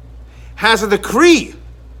has a decree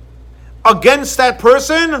against that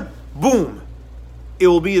person, boom, it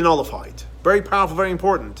will be nullified. Very powerful, very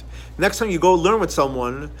important. Next time you go learn with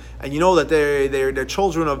someone and you know that they're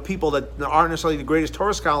children of people that aren't necessarily the greatest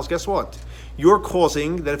Torah scholars, guess what? You're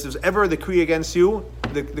causing that if there's ever a decree against you,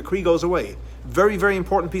 the decree goes away. Very, very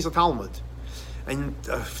important piece of Talmud. And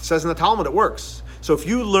it says in the Talmud it works. So if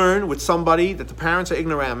you learn with somebody that the parents are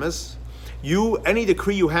ignoramus, any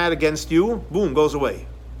decree you had against you, boom, goes away.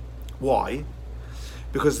 Why?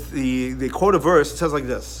 Because the quote a verse, it says like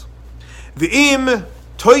this: V'im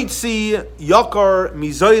toitzi yakar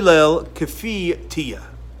mizoylel kefi tia,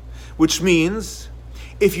 which means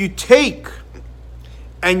if you take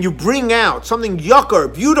and you bring out something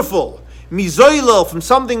yakar, beautiful, mizoylel, from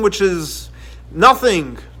something which is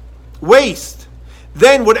nothing, waste,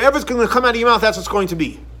 then whatever's going to come out of your mouth, that's what's going to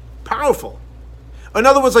be. Powerful. In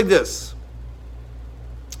other words, like this.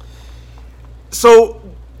 So,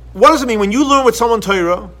 what does it mean when you learn with someone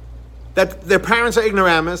Torah that their parents are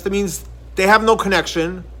ignoramus? That means they have no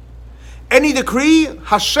connection. Any decree,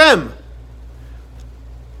 Hashem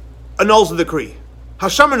annuls the decree.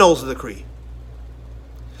 Hashem annuls the decree.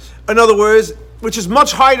 In other words, which is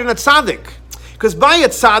much higher than a tzaddik. Because by a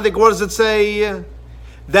tzaddik, what does it say?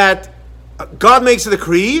 That God makes a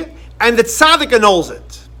decree and the tzaddik annuls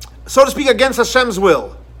it, so to speak, against Hashem's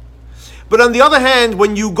will. But on the other hand,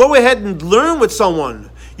 when you go ahead and learn with someone,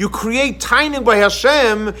 you create timing by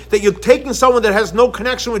Hashem that you're taking someone that has no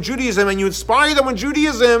connection with Judaism and you inspire them with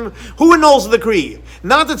Judaism. Who annuls the decree?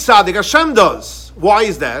 Not the tzaddik, Hashem does. Why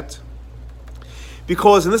is that?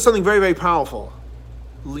 Because, and this is something very, very powerful,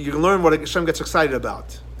 you can learn what Hashem gets excited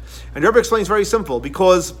about. And the Rebbe explains very simple,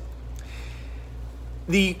 because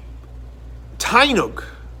the tainug,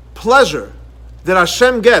 pleasure, that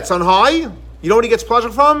Hashem gets on high, you know what he gets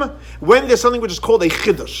pleasure from? When there's something which is called a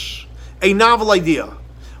chidush, a novel idea.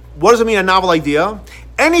 What does it mean, a novel idea?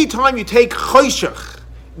 Anytime you take choshech,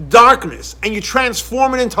 darkness, and you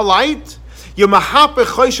transform it into light, you mahapeh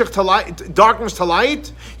choshech to light, darkness to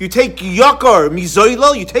light, you take yakar,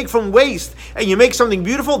 mizoylel, you take from waste, and you make something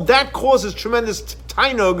beautiful, that causes tremendous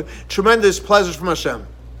tainug, tremendous pleasures from Hashem.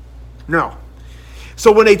 Now,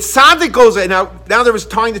 so when a tzaddik goes ahead, now there is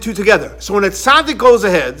tying the two together. So when a tzaddik goes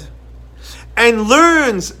ahead and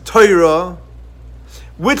learns Torah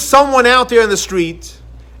with someone out there in the street,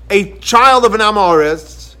 a child of an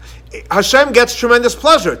Amoritz, Hashem gets tremendous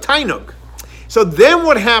pleasure, tainug. So then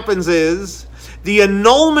what happens is, the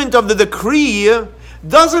annulment of the decree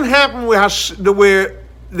doesn't happen where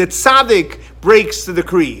the tzaddik breaks the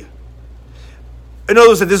decree. In other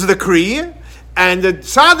words, there's a decree, and the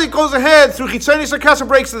tzaddik goes ahead through Chitzonis HaKasa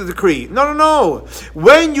breaks the decree. No.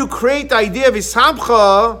 When you create the idea of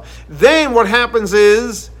Isabcha, then what happens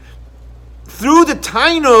is, through the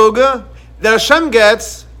tainug that Hashem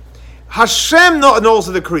gets, Hashem annuls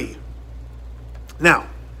the decree. Now,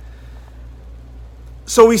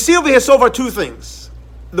 so we see over here so far two things.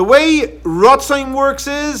 The way Ratzon works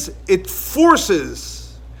is, it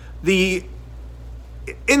forces the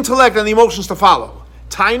intellect and the emotions to follow.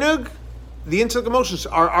 Tainug, the intellect and emotions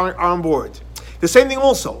are on board. The same thing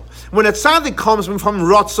also. When a tzaddik comes from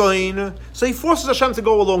Ratzon, so he forces Hashem to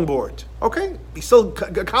go along board. Okay? He still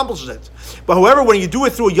accomplishes it. But however, when you do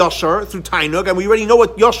it through a Yashar, through Tainug, and we already know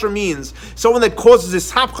what Yashar means, someone that causes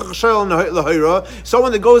this hapchach shel lahira,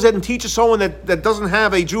 someone that goes ahead and teaches someone that doesn't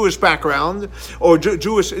have a Jewish background, or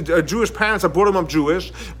Jewish parents that brought him up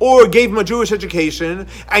Jewish, or gave him a Jewish education,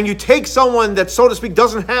 and you take someone that, so to speak,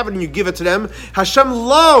 doesn't have it and you give it to them, Hashem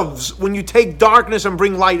loves when you take darkness and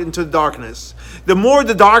bring light into the darkness. The more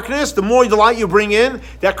the darkness, the more the light you bring in,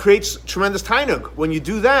 that creates tremendous tainug. When you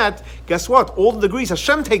do that, guess what? All the degrees,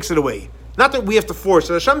 Hashem takes it away. Not that we have to force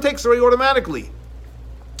it. Hashem takes it away automatically.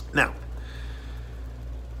 Now,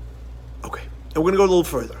 And we're going to go a little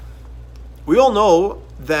further. We all know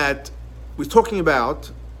that we're talking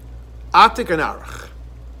about Atik and Arach.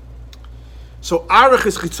 So Arach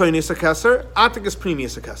is Chitzonius HaKeser, Atik is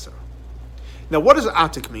Pnimius HaKeser. Now what does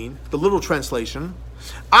Atik mean? The literal translation.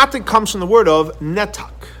 Atik comes from the word of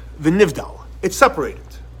netak, v'nivdal. It's separated.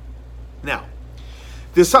 Now,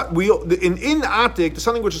 in Atik, there's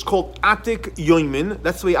something which is called Atik Yoimin.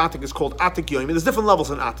 That's the way Atik is called, Atik Yoimin. There's different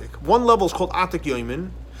levels in Atik. One level is called Atik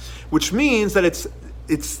Yoimin, which means that it's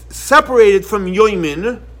separated from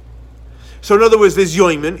Yoimin. So in other words, there's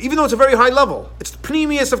Yoimin, even though it's a very high level. It's the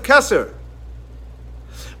Pnimius of Keser.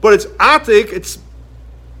 But it's Atik, it's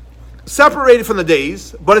separated from the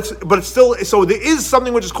days, but it's still, so there is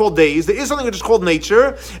something which is called days, there is something which is called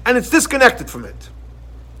nature, and it's disconnected from it.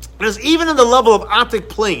 There's even in the level of Atik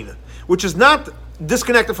plane, which is not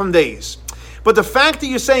disconnected from days. But the fact that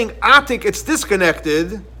you're saying Atik, it's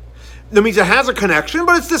disconnected, that means it has a connection,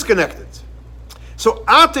 but it's disconnected. So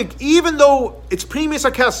Atik, even though it's Pnimius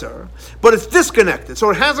HaKeser, but it's disconnected. So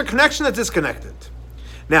it has a connection that's disconnected.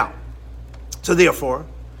 Now, so therefore,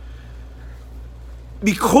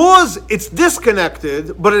 because it's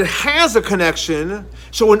disconnected, but it has a connection,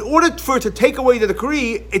 so in order for it to take away the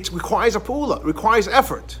decree, it requires a pula, it requires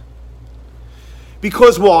effort.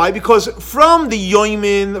 Because why? Because from the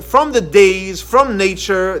yoimin, from the days, from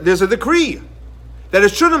nature, there's a decree that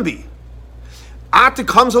it shouldn't be. Atik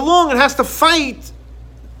comes along and has to fight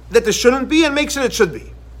that there shouldn't be and makes it should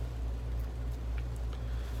be.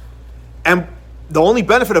 And the only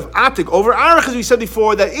benefit of Atik over Arich, as we said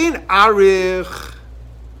before, that in Arich,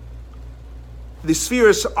 the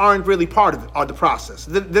spheres aren't really part of the process.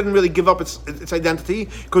 It didn't really give up its identity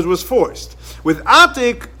because it was forced. With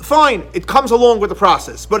Atik, fine, it comes along with the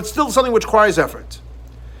process, but it's still something which requires effort.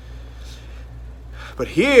 But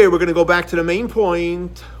here we're going to go back to the main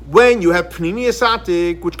point. When you have Pnimius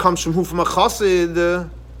Atik, which comes from who? From a Chassid,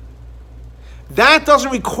 that doesn't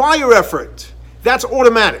require effort. That's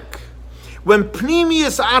automatic. When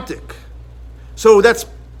Pnimius Atik, so that's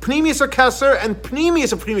Pnimius of Keser and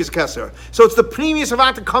Pnimius of Pnimius Keser. So it's the Pnimius of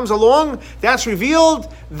Atik comes along, that's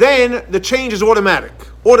revealed, then the change is automatic.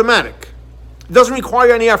 Automatic. It doesn't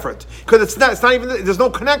require any effort. Because it's not even, there's no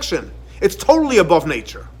connection. It's totally above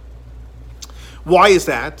nature. Why is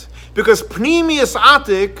that? Because Pnimius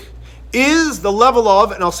Atik is the level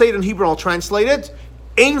of, and I'll say it in Hebrew, I'll translate it,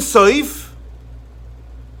 Ein Soif,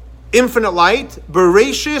 infinite light,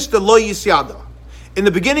 Bereshis de lo yisyada. In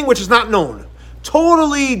the beginning, which is not known.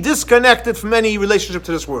 Totally disconnected from any relationship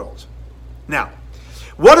to this world. Now,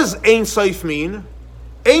 what does Ein Sof mean?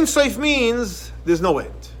 Ein Sof means there's no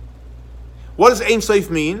end. What does Ein Sof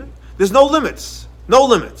mean? There's no limits. No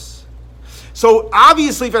limits. So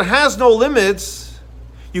obviously, if it has no limits,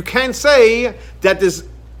 you can't say that there's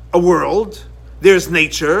a world, there's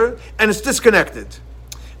nature, and it's disconnected.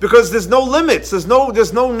 Because there's no limits, there's no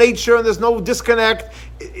nature, and there's no disconnect.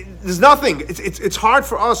 There's nothing. It's hard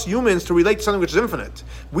for us humans to relate to something which is infinite.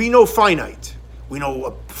 We know finite. We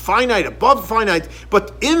know finite, above finite,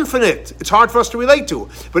 but infinite, it's hard for us to relate to.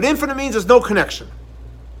 But infinite means there's no connection.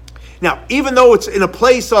 Now, even though it's in a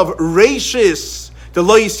place of rashis, the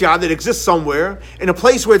lo yisyad, that exists somewhere, in a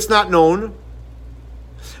place where it's not known,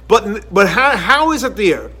 but how is it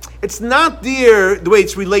there? It's not there the way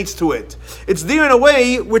it relates to it. It's there in a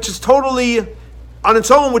way which is totally on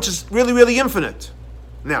its own, which is really, really infinite.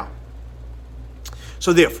 Now,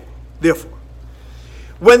 so therefore,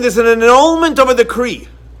 when there's an annulment of a decree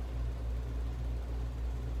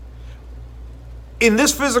in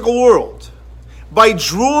this physical world, by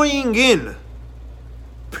drawing in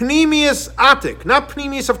Pnimius Atik, not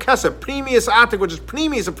Pnimius of Keser, Pnimius Atik, which is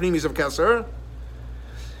Pnimius of Keser.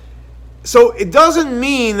 So it doesn't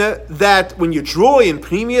mean that when you draw in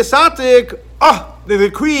Pnimius Atik, the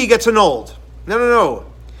decree gets annulled. No.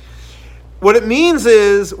 What it means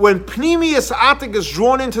is when Pnimius Atik is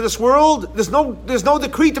drawn into this world, there's no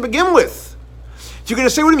decree to begin with. So you're going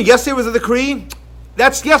to say, what do you mean? Yesterday was a decree?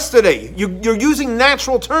 That's yesterday. You're using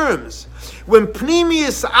natural terms. When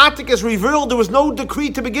Pnimius Atik is revealed, there was no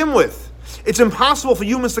decree to begin with. It's impossible for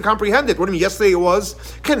humans to comprehend it. What do you mean? Yesterday it was?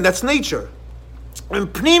 Again, that's nature. When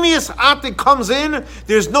Pnimius Atik comes in,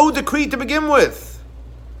 there's no decree to begin with.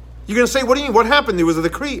 You're going to say, what do you mean? What happened? There was a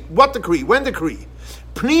decree. What decree? When decree?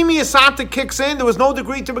 Pnimius Atik kicks in, there was no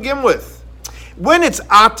decree to begin with. When it's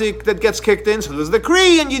Atik that gets kicked in, so there's a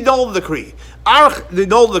decree and you null the decree. You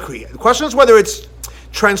null the decree. The question is whether it's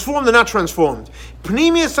transformed or not transformed.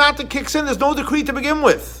 Pnimius Atik kicks in, there's no decree to begin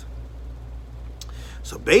with.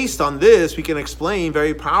 So based on this, we can explain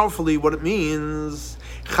very powerfully what it means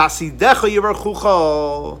Chasidecha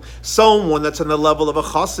yivarchucha. Someone that's on the level of a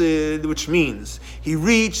chassid, which means he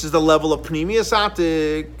reaches the level of Pnimius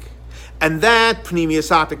Atik. And that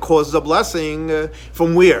Pnimius Atik causes a blessing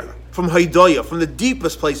from where? From Haidoya, from the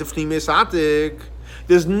deepest place of Pnimius Atik.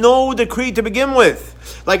 There's no decree to begin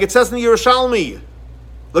with. Like it says in the Yerushalmi,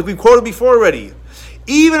 like we quoted before already.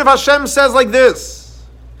 Even if Hashem says like this,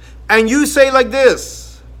 and you say like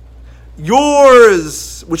this,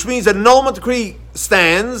 yours, which means that annulment decree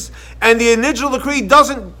stands, and the initial decree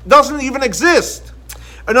doesn't even exist.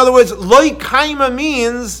 In other words, Loi Kaima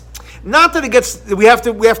means not that we have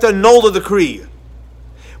to annul the decree.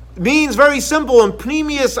 It means very simple. When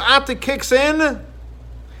Pnimius Atik kicks in,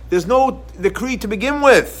 there's no decree to begin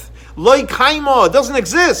with. Loi Kaima, it doesn't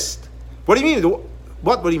exist. What do you mean?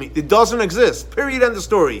 What do you mean? It doesn't exist. Period. End of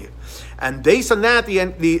story. And based on that,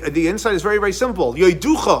 the insight is very, very simple.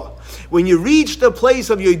 Yoiducha. When you reach the place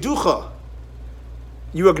of Yoiducha,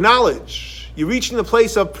 you acknowledge. You're reaching the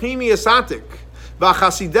place of Pnimius Atik.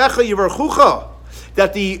 V'chasidecha yivarchucha.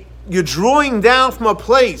 That you're drawing down from a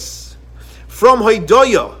place, from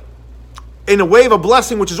Haidoya, in a way of a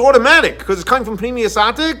blessing which is automatic, because it's coming from Pnimius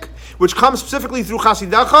Atik, which comes specifically through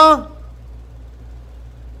Chasidecha.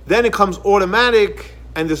 Then it comes automatic,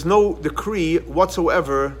 and there's no decree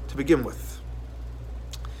whatsoever to begin with.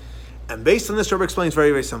 And based on this, Rebbe explains very,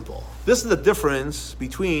 very simple. This is the difference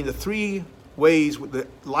between the three ways the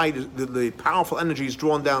light, the powerful energy is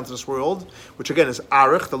drawn down to this world, which again is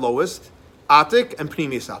Arich, the lowest, Atik, and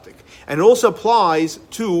Pnimius Atik. And it also applies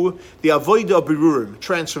to the Avodah of Birurim,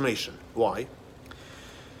 transformation. Why?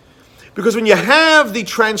 Because when you have the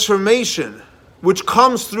transformation which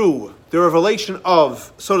comes through the revelation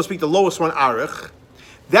of, so to speak, the lowest one, Arich,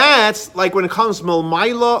 that's like when it comes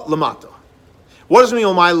Milmaila Lamata. What does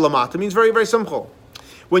Milmaila Lamata? It means very, very simple.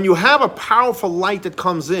 When you have a powerful light that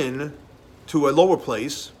comes in to a lower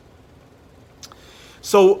place,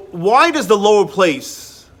 so why does the lower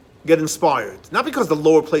place get inspired? Not because the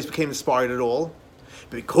lower place became inspired at all,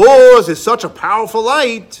 because it's such a powerful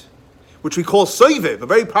light, which we call Soiviv, a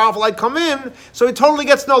very powerful light come in, so it totally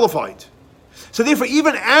gets nullified. So therefore,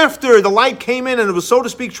 even after the light came in and it was, so to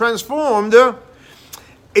speak, transformed, the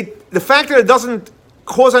fact that it doesn't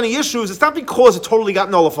cause any issues, it's not because it totally got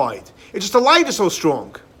nullified. It's just the light is so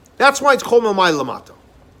strong. That's why it's called Milmai Lamata.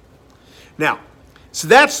 Now, so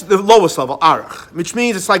that's the lowest level, Arach, which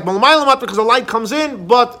means it's like Milmai Lamata because the light comes in,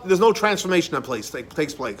 but there's no transformation that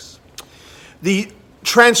takes place. The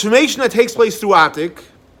transformation that takes place through Atik,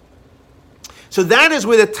 so that is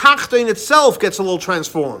where the Tachton itself gets a little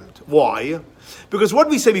transformed. Why? Because what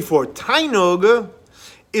we say before, Tainug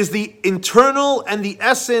is the internal and the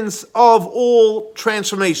essence of all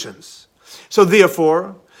transformations. So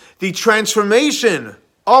therefore, the transformation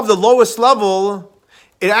of the lowest level,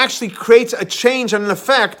 it actually creates a change and an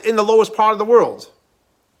effect in the lowest part of the world.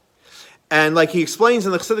 And like he explains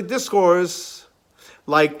in the Chassidic discourse,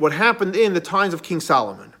 like what happened in the times of King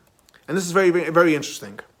Solomon. And this is very, very, very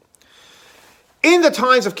interesting. In the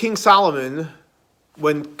times of King Solomon,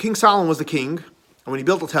 when King Solomon was the king, and when he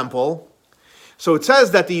built the temple, so it says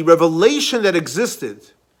that the revelation that existed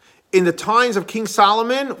in the times of King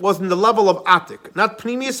Solomon was in the level of Atik, not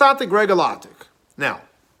Pnimius Atik, regular Atik. Now,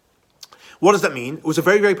 what does that mean? It was a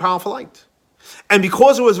very, very powerful light. And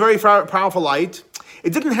because it was a very powerful light,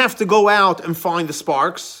 it didn't have to go out and find the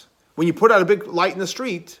sparks. When you put out a big light in the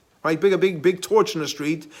street, right, a big torch in the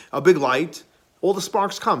street, a big light, all the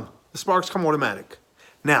sparks come. The sparks come automatic.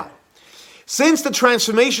 Now, since the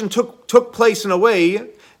transformation took place in a way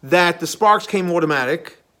that the sparks came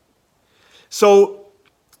automatic, so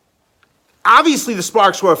obviously the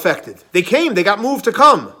sparks were affected. They got moved to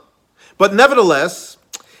come. But nevertheless,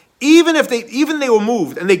 even they were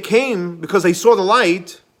moved and they came because they saw the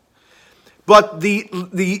light, but the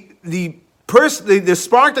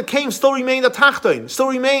spark that came still remained a tachton, still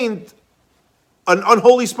remained an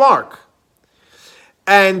unholy spark.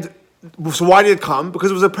 And so why did it come? Because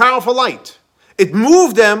it was a powerful light. It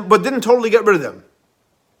moved them, but didn't totally get rid of them.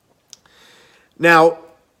 Now,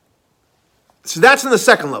 so that's in the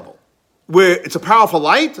second level, where it's a powerful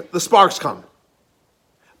light, the sparks come.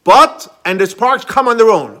 And the sparks come on their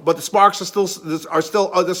own, but the sparks are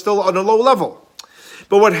still on a low level.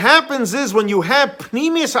 But what happens is when you have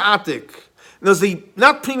Pnimius Atik,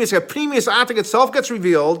 Pnimius Atik itself gets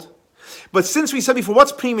revealed. But since we said before,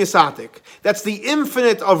 what's Pnimius Atik? That's the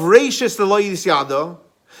infinite of Reishis L'Lo Yisyada,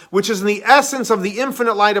 which is in the essence of the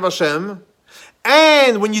infinite light of Hashem.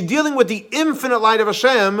 And when you're dealing with the infinite light of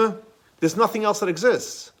Hashem, there's nothing else that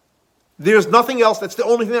exists. There's nothing else. That's the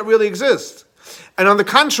only thing that really exists. And on the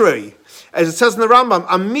contrary, as it says in the Rambam,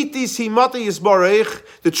 Amiti Simati Yisbarech,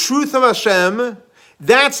 the truth of Hashem,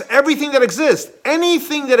 That's everything that exists.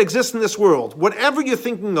 Anything that exists in this world, whatever you're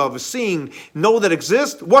thinking of, seeing, know that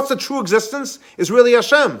exists, what's the true existence is really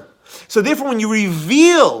Hashem. So therefore, when you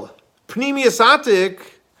reveal Pnimius Atik,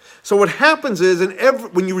 so what happens is,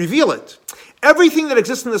 when you reveal it, everything that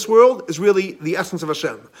exists in this world is really the essence of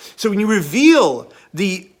Hashem. So when you reveal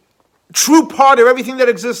the true part of everything that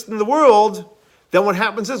exists in the world, then what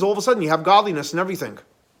happens is all of a sudden you have godliness and everything.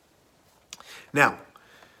 Now,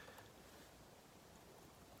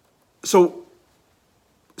 so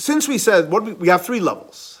since we said we have three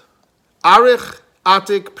levels: Arich,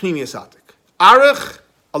 Atik, Pnimius Atik. Arich,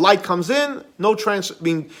 a light comes in,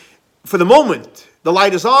 for the moment the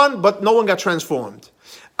light is on, but no one got transformed.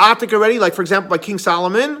 Atik already, like for example by King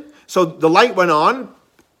Solomon, so the light went on.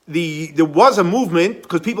 There was a movement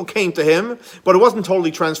because people came to him, but it wasn't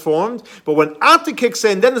totally transformed. But when Atik kicks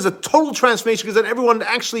in, then there's a total transformation because then everyone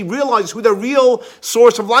actually realizes who the real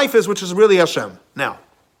source of life is, which is really Hashem. Now,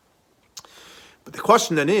 but the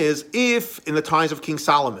question then is, if in the times of King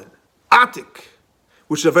Solomon, Atik,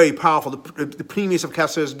 which is a very powerful, the Pnimius of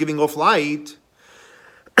Kesser is giving off light,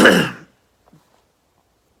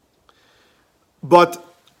 but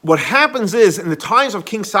what happens is, in the times of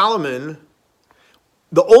King Solomon,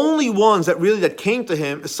 the only ones that came to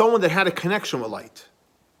him is someone that had a connection with light.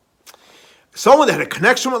 Someone that had a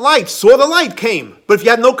connection with light, saw the light, came. But if you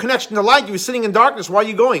had no connection to light, you were sitting in darkness, why are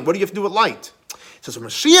you going? What do you have to do with light? So when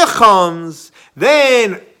Mashiach comes,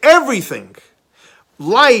 then everything,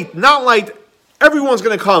 light, not light, everyone's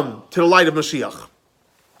going to come to the light of Mashiach.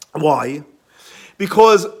 Why?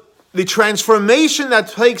 Because the transformation that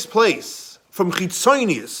takes place from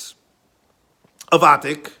Chitzonius of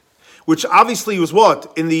Atik, which obviously was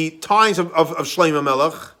what? In the times of Shlomo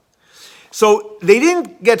Melech. So they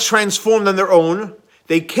didn't get transformed on their own.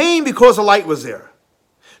 They came because the light was there.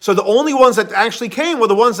 So the only ones that actually came were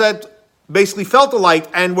the ones that basically felt the light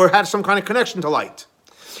and had some kind of connection to light.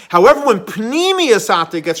 However, when Pnimius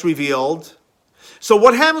Atik gets revealed, so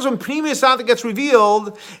what happens when Pnimius Atik gets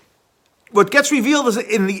revealed? What gets revealed is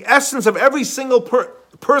in the essence of every single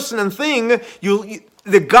person and thing,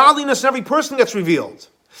 the godliness in every person gets revealed.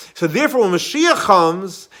 So therefore, when Mashiach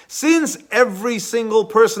comes, since every single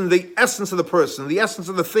person, the essence of the person, the essence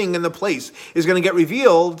of the thing and the place is going to get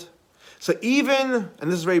revealed, so even,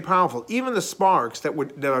 and this is very powerful, even the sparks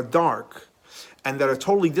that are dark and that are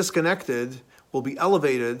totally disconnected will be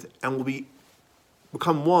elevated and will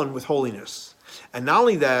become one with holiness. And not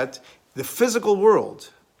only that, the physical world,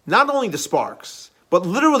 not only the sparks, but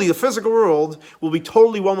literally the physical world will be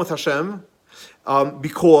totally one with Hashem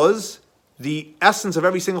because the essence of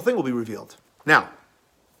every single thing will be revealed. Now,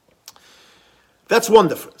 that's one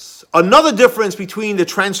difference. Another difference between the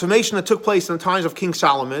transformation that took place in the times of King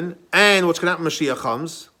Solomon and what's going to happen when Mashiach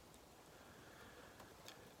comes,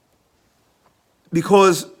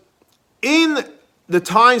 because in the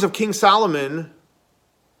times of King Solomon,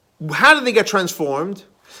 how did they get transformed?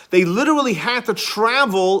 They literally had to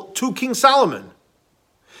travel to King Solomon.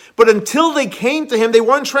 But until they came to him, they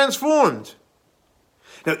weren't transformed.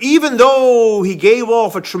 Now, even though he gave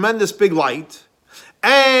off a tremendous big light,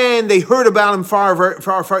 and they heard about him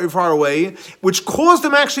far away, which caused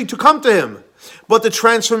them actually to come to him, but the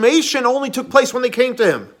transformation only took place when they came to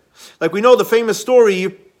him. Like we know the famous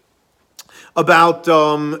story about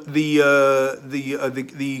the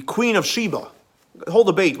Queen of Sheba. The whole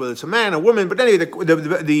debate whether it's a man or a woman, but anyway,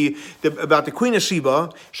 about the Queen of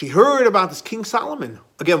Sheba, she heard about this King Solomon.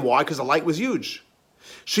 Again, why? Because the light was huge.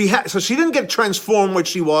 So she didn't get transformed what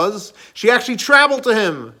she was. She actually traveled to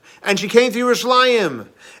him, and she came to Yerushalayim.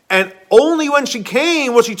 And only when she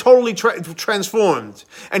came was she totally transformed.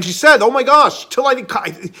 And she said, "Oh my gosh!"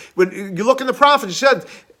 When you look in the prophet, she said,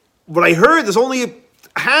 "What I heard is only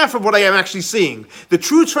half of what I am actually seeing. The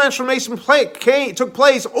true transformation took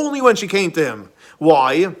place only when she came to him."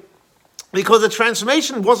 Why? Because the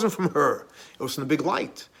transformation wasn't from her; it was from the big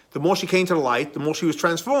light. The more she came to the light, the more she was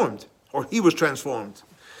transformed, or he was transformed.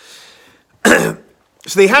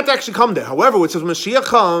 So they had to actually come there. However, it says when Mashiach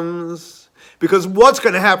comes, because what's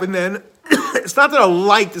going to happen then? It's not that a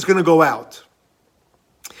light is going to go out.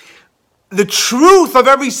 The truth of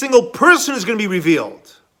every single person is going to be revealed.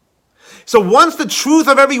 So once the truth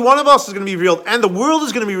of every one of us is going to be revealed, and the world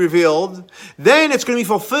is going to be revealed, then it's going to be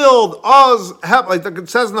fulfilled. Like it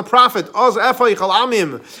says in the prophet, all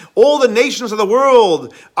the nations of the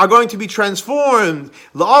world are going to be transformed.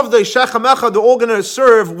 They're all going to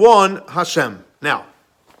serve one Hashem. Now,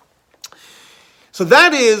 so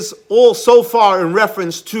that is all so far in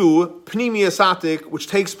reference to Pnimius Atik, which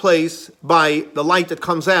takes place by the light that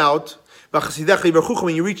comes out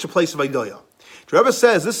when you reach the place of Idoya. The Rebbe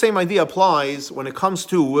says this same idea applies when it comes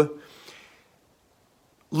to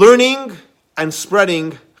learning and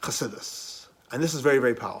spreading Chassidus. And this is very,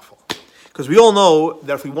 very powerful. Because we all know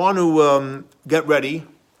that if we want to get ready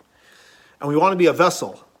and we want to be a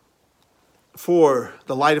vessel for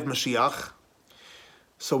the light of Mashiach,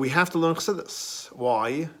 so we have to learn Chassidus.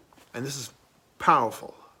 Why? And this is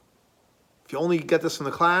powerful. If you only get this from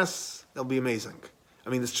the class, it'll be amazing. I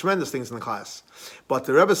mean, there's tremendous things in the class. But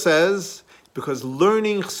the Rebbe says, because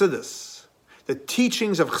learning Chassidus, the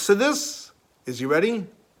teachings of Chassidus, is you ready?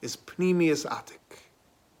 Is Pnimius Atik.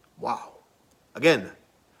 Wow. Again,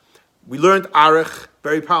 we learned Arich,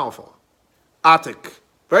 very powerful. Atik,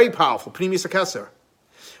 very powerful. Pnimius Akeser.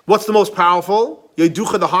 What's the most powerful?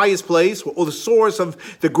 Yeducha, the highest place, or the source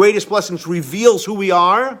of the greatest blessings, reveals who we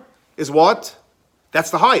are, is what? That's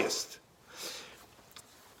the highest.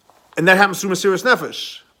 And that happens through Mesiras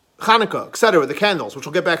Nefesh, Chanukah, etc., the candles, which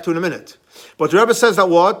we'll get back to in a minute. But the Rebbe says that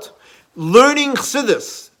what? Learning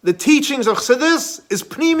Chassidus, the teachings of Chassidus, is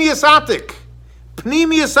Pnimius Atik.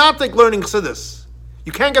 Pnimius Atik, learning Chassidus.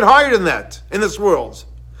 You can't get higher than that in this world.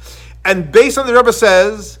 And based on the Rebbe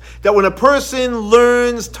says that when a person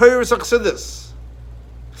learns Torah Chassidus,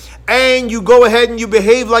 and you go ahead and you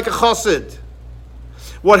behave like a chassid,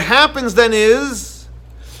 what happens then is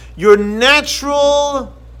your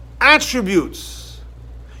natural attributes,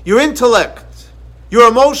 your intellect, your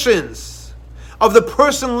emotions of the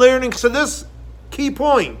person learning Chassidus, key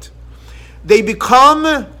point, they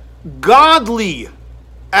become godly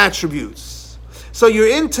attributes. So your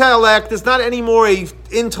intellect is not anymore a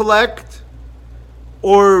intellect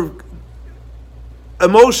or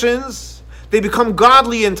emotions. They become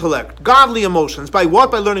godly intellect, godly emotions. By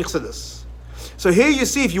what? By learning Chassidus. So here you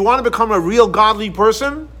see, if you want to become a real godly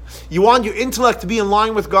person, you want your intellect to be in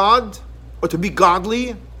line with God, or to be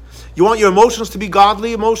godly. You want your emotions to be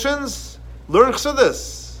godly emotions. Learn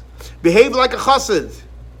Chassidus. Behave like a chassid.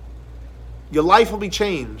 Your life will be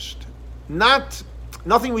changed.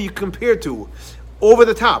 Nothing will you compare to. Over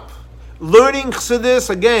the top. Learning Chassidus,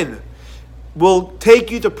 again, will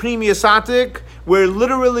take you to Pnimius Atik, where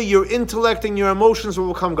literally your intellect and your emotions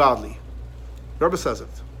will become godly. The Rebbe says it.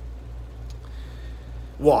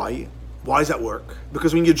 Why? Why does that work?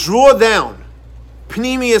 Because when you draw down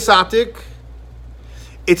Pnimius Atik,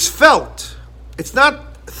 it's felt. It's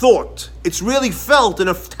not thought. It's really felt in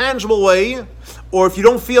a tangible way, or if you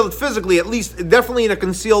don't feel it physically, at least definitely in a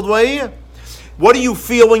concealed way. What do you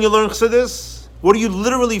feel when you learn Chassidus? What do you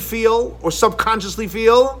literally feel, or subconsciously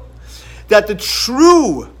feel? That the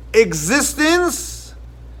true existence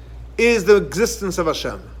is the existence of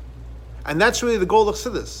Hashem. And that's really the goal of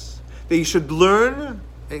Chassidus. That you should learn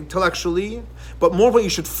intellectually, but more what you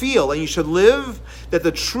should feel and you should live, that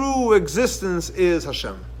the true existence is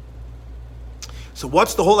Hashem. So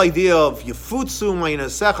what's the whole idea of Yefutzu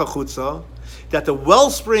Ma'inasecha Chutza? That the well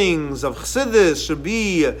springs of Chassidus should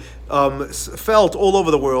be felt all over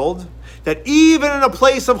the world. That even in a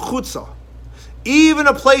place of Chutza, even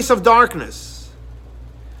a place of darkness,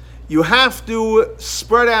 you have to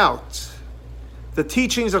spread out the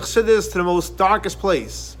teachings of Chassidus to the most darkest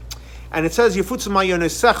place. And it says, Yefutzu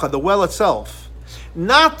Ma'yonesecha, the well itself.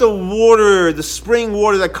 Not the water, the spring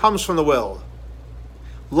water that comes from the well.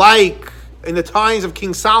 Like in the times of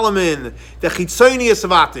King Solomon, the Chitzonius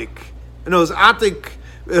of Atik. You know, Atik,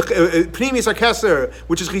 Pnimius Akeser,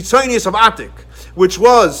 which is Chitzonius of Atik, which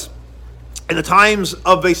was in the times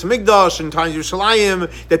of Beis Hamikdash, in times of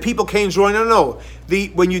Yerushalayim, that people came drawing. No.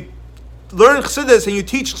 When you learn Chassidus and you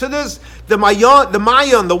teach Chassidus, the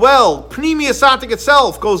Mayan, the well, Pnimius Atik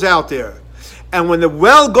itself goes out there. And when the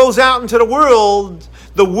well goes out into the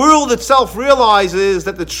world itself realizes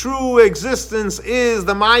that the true existence is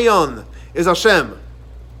the Mayan, is Hashem.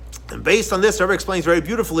 And based on this, the Rebbe explains very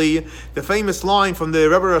beautifully the famous line from the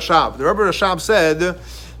Rebbe Rashab. The Rebbe Rashab said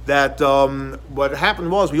that what happened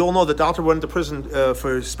was, we all know that the Alter went into prison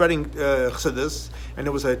for spreading Chassidus, and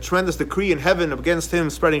there was a tremendous decree in heaven against him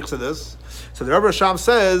spreading Chassidus. So the Rebbe Rashab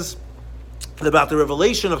says about the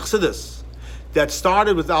revelation of Chassidus that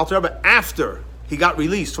started with the Alter Rebbe after he got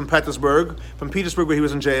released from Petersburg where he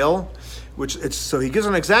was in jail. So he gives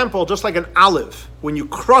an example, just like an olive. When you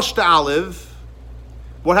crush the olive,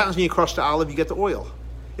 what happens when you crush the olive? You get the oil.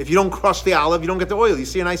 If you don't crush the olive, you don't get the oil. You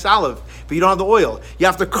see a nice olive, but you don't have the oil. You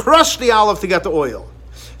have to crush the olive to get the oil.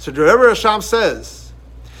 So the Rebbe Rashab says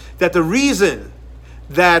that the reason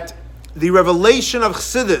that the revelation of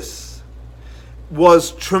Chassidus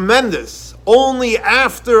was tremendous only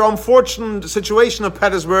after unfortunate situation of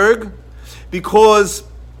Petersburg, because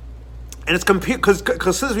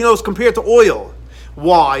Chassidus, we know, is compared to oil.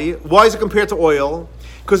 Why? Why is it compared to oil?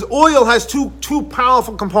 Because oil has two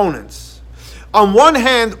powerful components. On one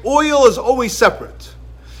hand, oil is always separate.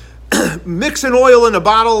 mix an oil in a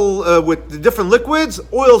bottle with the different liquids,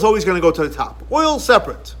 oil is always going to go to the top. Oil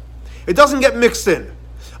separate. It doesn't get mixed in.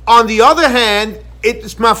 On the other hand,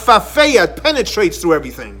 it's mafafeya, it penetrates through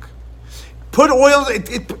everything. Put oil,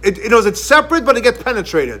 it's separate, but it gets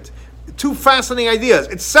penetrated. Two fascinating ideas.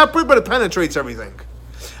 It's separate, but it penetrates everything.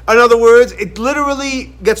 In other words, it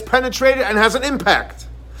literally gets penetrated and has an impact.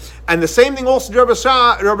 And the same thing also Rabbi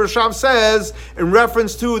Rashab says in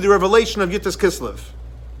reference to the revelation of Yutas Kislev.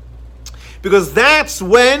 Because that's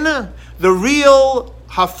when the real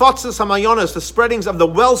hafatzas hamayonis, the spreadings of the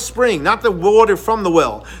wellspring, not the water from the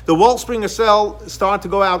well, the wellspring itself start to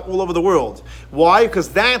go out all over the world. Why? Because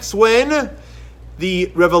that's when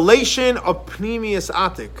the revelation of Pnimius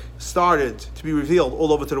Atik started to be revealed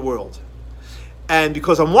all over to the world. And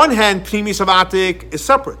because on one hand, Pnimius of Atik is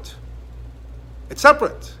separate. It's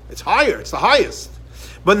separate. It's higher. It's the highest.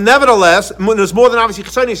 But nevertheless, there's more than obviously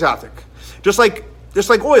Chitzonius Atik. Just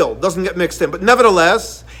like oil doesn't get mixed in. But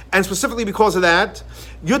nevertheless, and specifically because of that,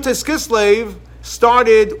 Yutas Kislev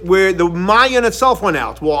started where the Mayan itself went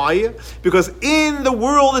out. Why? Because in the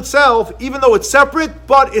world itself, even though it's separate,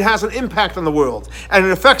 but it has an impact on the world. And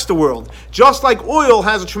it affects the world. Just like oil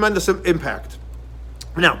has a tremendous impact.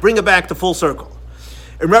 Now, bring it back to full circle.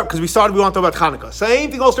 Because we want to talk about Chanukah.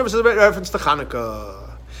 Same thing also reference to Chanukah.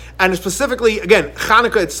 And specifically, again,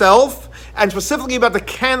 Chanukah itself, and specifically about the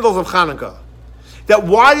candles of Chanukah. That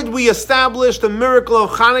why did we establish the miracle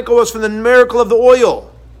of Chanukah was from the miracle of the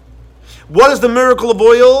oil. What is the miracle of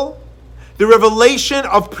oil? The revelation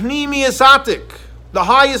of Pnimius Atik, the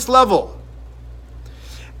highest level.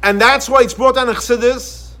 And that's why it's brought down in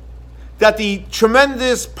Chassidus that the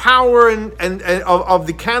tremendous power and of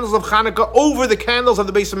the candles of Chanukah over the candles of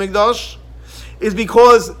the Beis HaMikdash is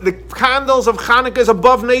because the candles of Chanukah is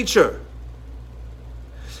above nature.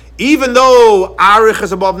 Even though Arich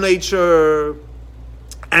is above nature,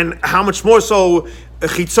 and how much more so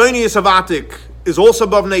Chitzonius of Atik is also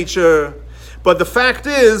above nature, but the fact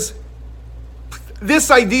is,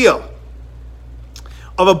 this idea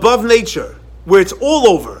of above nature, where it's all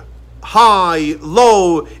over, high,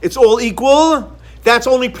 low, it's all equal, that's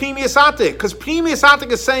only Pnimius Atik. Because Pnimius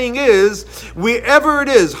Atik is saying is, wherever it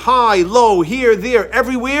is, high, low, here, there,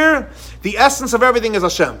 everywhere, the essence of everything is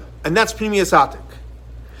Hashem. And that's Pnimius Atik.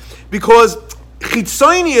 Because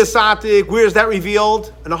Chitzonius Atik, where is that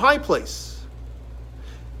revealed? In a high place.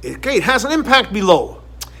 It has an impact below.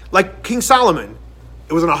 Like King Solomon.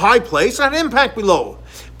 It was in a high place and had an impact below.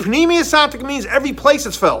 Pnimius Atik means every place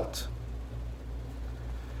it's felt.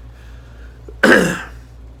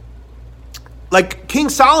 Like King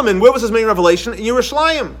Solomon, where was his main revelation? In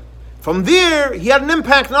Yerushalayim. From there, he had an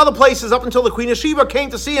impact in other places up until the Queen of Sheba came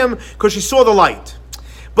to see him because she saw the light.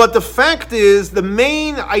 But the fact is, the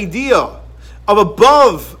main idea of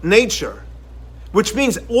above nature, which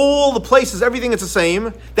means all the places, everything is the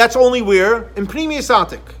same, that's only where? In Pnimius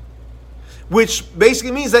Atik. Which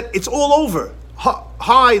basically means that it's all over.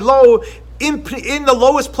 High, low, in the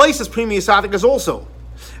lowest places, Pnimius Atik is also.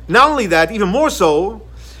 Not only that, even more so,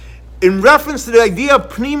 in reference to the idea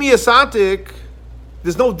of Pnimius Atik,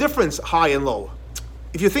 there's no difference high and low.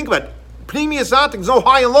 If you think about it, Pnimius Atik, there's no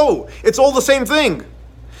high and low. It's all the same thing.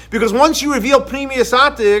 Because once you reveal Pnimius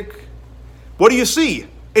Atik, what do you see?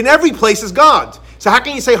 In every place is God. So how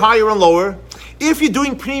can you say higher and lower? If you're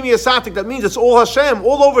doing Pnimius Atik, that means it's all Hashem.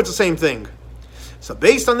 All over it's the same thing. So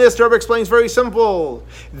based on this, the Rebbe explains very simple.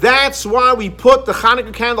 That's why we put the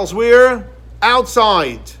Chanukah candles where?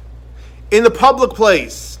 Outside. In the public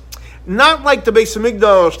place. Not like the Beis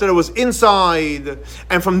HaMikdash, that it was inside,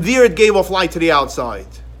 and from there it gave off light to the outside.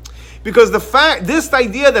 Because this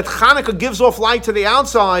idea that Chanukah gives off light to the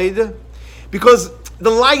outside, because the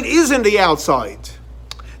light is in the outside.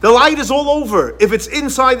 The light is all over. If it's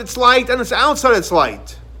inside, it's light, and it's outside, it's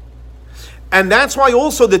light. And that's why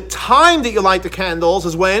also the time that you light the candles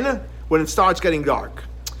is when it starts getting dark.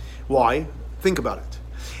 Why? Think about it.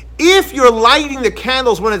 If you're lighting the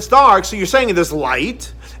candles when it's dark, so you're saying there's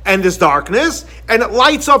light, and there's darkness, and it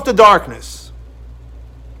lights up the darkness.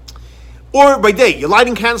 Or by day, you're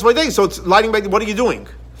lighting candles by day, so it's lighting by day. What are you doing?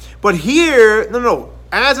 But here, no.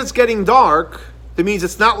 As it's getting dark, that means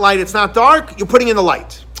it's not light, it's not dark, you're putting in the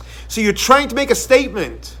light. So you're trying to make a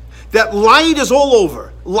statement that light is all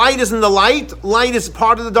over. Light is in the light is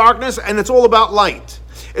part of the darkness, and it's all about light.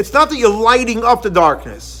 It's not that you're lighting up the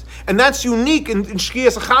darkness. And that's unique in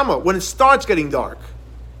Shkiyas Achama, when it starts getting dark.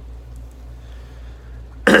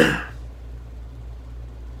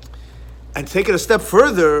 And take it a step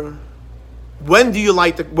further, when do you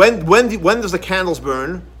light when does the candles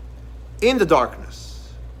burn? In the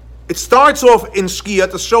darkness. It starts off in Shkia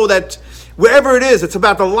to show that Wherever it is, it's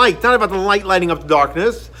about the light, not about the light lighting up the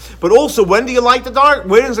darkness. But also, when do you light the dark?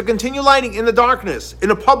 Where does it continue lighting? In the darkness, in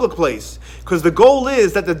a public place. Because the goal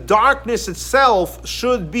is that the darkness itself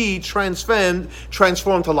should be transformed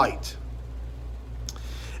to light.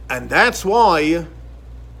 And that's why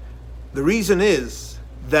the reason is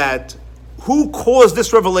that who caused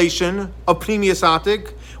this revelation of Pnimius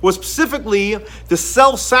Atik was specifically the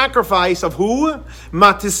self-sacrifice of who?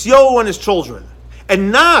 Matisyahu and his children. And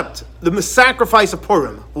not the sacrifice of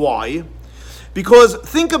Purim. Why? Because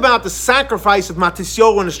think about the sacrifice of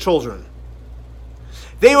Matisyahu and his children.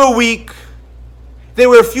 They were weak. They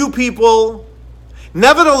were a few people.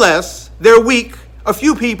 Nevertheless, they're weak. A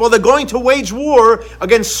few people. They're going to wage war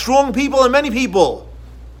against strong people and many people.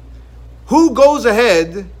 Who goes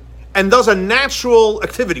ahead and does a natural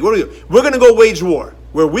activity? What do we do? We're going to go wage war.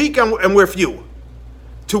 We're weak and we're few.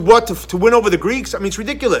 To what? To win over the Greeks? I mean, it's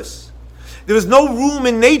ridiculous. There is no room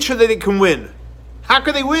in nature that it can win. How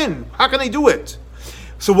can they win? How can they do it?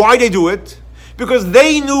 So why they do it? Because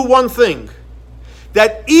they knew one thing.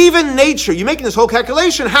 That even nature, you're making this whole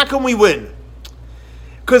calculation, how can we win?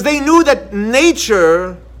 Because they knew that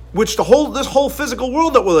nature, which this whole physical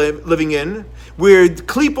world that we're living in, where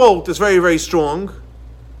klipot is very, very strong,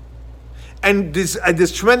 and this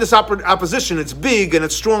tremendous opposition, it's big and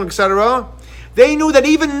it's strong, etc. They knew that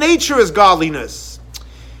even nature is godliness.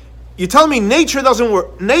 You tell me nature doesn't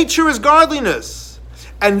work. Nature is godliness.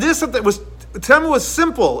 And this was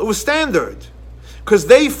simple. It was standard. Because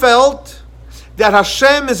they felt that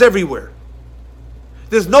Hashem is everywhere.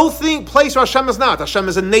 There's no place where Hashem is not. Hashem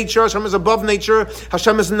is in nature. Hashem is above nature.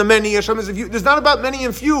 Hashem is in the many. Hashem is in few. There's not about many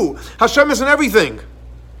and few. Hashem is in everything.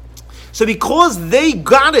 So because they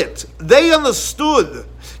got it, they understood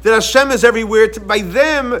that Hashem is everywhere. By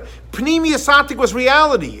them, Pnimius Atik was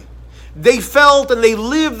reality. They felt and they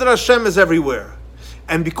lived that Hashem is everywhere.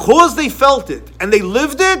 And because they felt it and they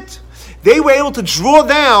lived it, they were able to draw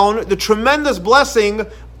down the tremendous blessing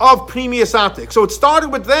of Pnimius Atik. So it started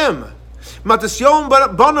with them. Matisyahu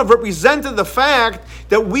and Banav represented the fact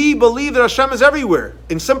that we believe that Hashem is everywhere.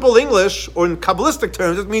 In simple English, or in Kabbalistic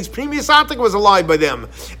terms, it means Pnimius Atik was alive by them.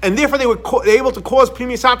 And therefore they were able to cause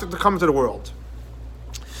Pnimius Atik to come into the world.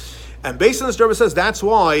 And based on this, Rebbe says that's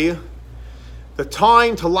why the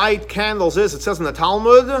time to light candles is, it says in the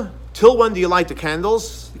Talmud, till when do you light the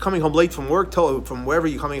candles? You're coming home late from work, from wherever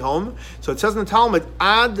you're coming home. So it says in the Talmud,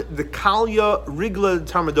 ad the kalya rigla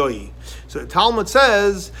tarmadoi. So the Talmud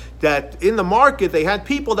says that in the market they had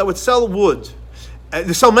people that would sell wood.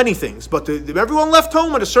 They sell many things, but everyone left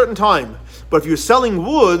home at a certain time. But if you're selling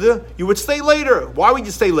wood, you would stay later. Why would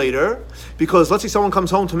you stay later? Because let's say someone comes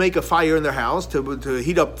home to make a fire in their house, to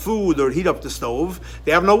heat up food or heat up the stove.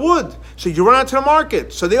 They have no wood. So you run out to the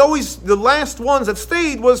market. So the last ones that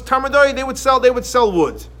stayed was Tamadari, they would sell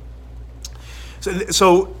wood.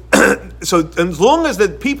 So as long as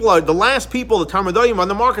the last people, the Tamadari on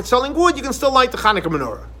the market selling wood, you can still light the Chanukah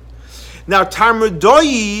menorah. Now,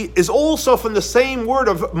 Tarmudai is also from the same word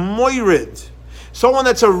of moirid, someone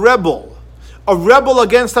that's a rebel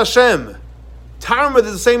against Hashem. Tarmud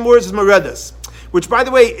is the same words as Meredes, which, by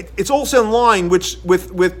the way, it's also in line with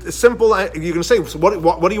simple. You're going to say, so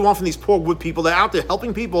what do you want from these poor wood people? They're out there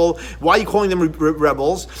helping people. Why are you calling them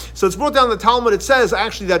rebels? So it's brought down in the Talmud. It says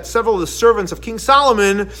actually that several of the servants of King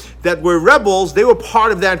Solomon that were rebels, they were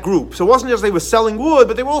part of that group. So it wasn't just they were selling wood,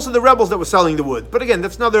 but they were also the rebels that were selling the wood. But again,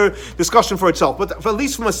 that's another discussion for itself. But at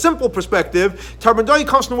least from a simple perspective, Tarmudai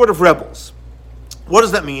comes from the word of rebels. What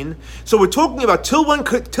does that mean? So we're talking about till when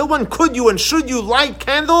could you and should you light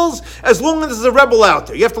candles as long as there's a rebel out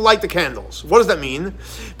there. You have to light the candles. What does that mean?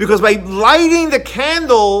 Because by lighting the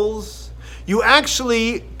candles, you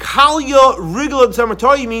actually kalya rigla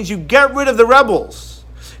tzarmatori means you get rid of the rebels.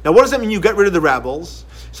 Now what does that mean you get rid of the rebels?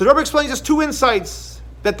 So the Rebbe explains there's two insights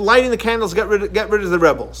that lighting the candles get rid of the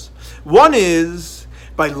rebels. One is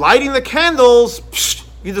by lighting the candles,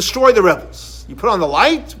 you destroy the rebels. You put on the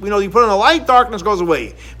light, we know you put on the light, darkness goes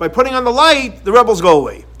away. By putting on the light, the rebels go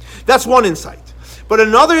away. That's one insight. But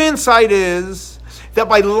another insight is that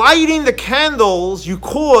by lighting the candles, you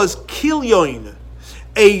cause kilyoin,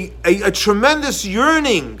 a tremendous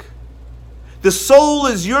yearning. The soul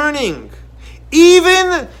is yearning.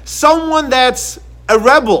 Even someone that's a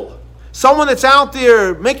rebel, someone that's out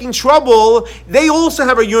there making trouble, they also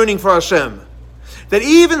have a yearning for Hashem. That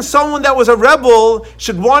even someone that was a rebel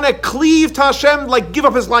should want to cleave to Hashem, like give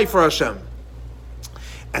up his life for Hashem.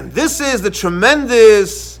 And this is the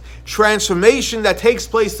tremendous transformation that takes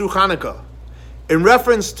place through Chanukah, in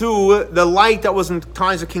reference to the light that was in the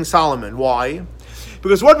times of King Solomon. Why?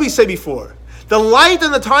 Because what did we say before? The light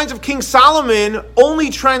in the times of King Solomon only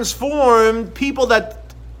transformed people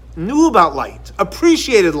that knew about light,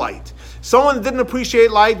 appreciated light. Someone that didn't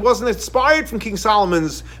appreciate light wasn't inspired from King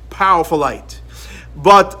Solomon's powerful light.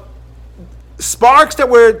 But sparks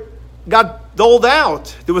that got doled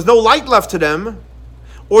out, there was no light left to them,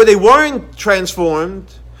 or they weren't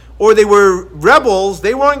transformed, or they were rebels,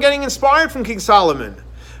 they weren't getting inspired from King Solomon.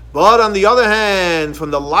 But on the other hand,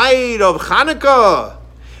 from the light of Chanukah,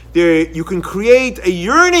 there you can create a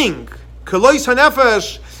yearning, Kolois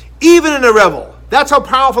HaNefesh, even in a rebel. That's how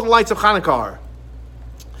powerful the lights of Chanukah are.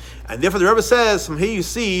 And therefore the Rebbe says, from here you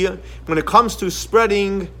see, when it comes to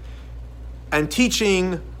spreading and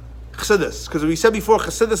teaching Chassidus, because we said before,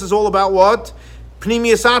 Chassidus is all about what?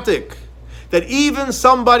 Pnimius Atik. That even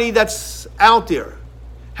somebody that's out there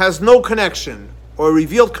has no connection, or a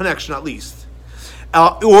revealed connection at least,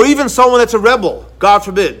 or even someone that's a rebel, God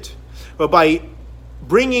forbid, but by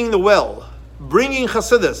bringing the well, bringing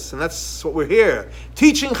Chassidus, and that's what we're here,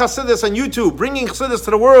 teaching Chassidus on YouTube, bringing Chassidus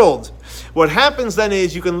to the world, what happens then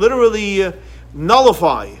is you can literally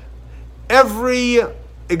nullify every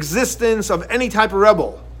existence of any type of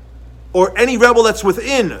rebel, or any rebel that's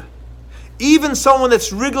within. Even someone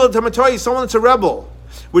that's regular to Matoi, someone that's a rebel,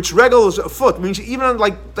 which regel is a foot, means even on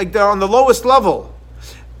like they're on the lowest level.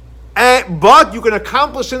 But you can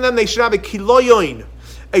accomplish in them, they should have a kiloyoin,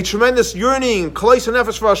 a tremendous yearning, kolois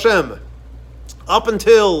hanefesh for Hashem, up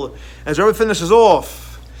until, as Rebbe finishes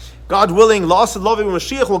off, God willing, La'asad Lavi when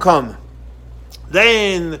Mashiach will come.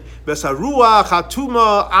 Then, Besaruach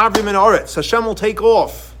Hatuma Arvim and Oretz, Hashem will take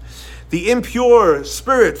off the impure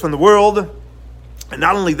spirit from the world. And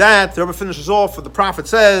not only that, the Rebbe finishes off what the prophet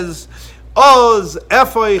says, Oz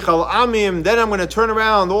Efoi Chal Amim, then I'm going to turn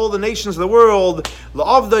around all the nations of the world,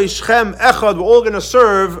 La'avdai Shchem Echad, we're all going to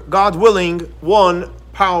serve, God willing, one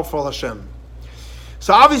powerful Hashem.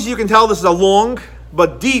 So obviously you can tell this is a long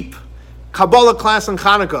but deep Kabbalah class on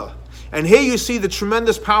Chanukah. And here you see the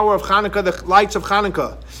tremendous power of Chanukah, the lights of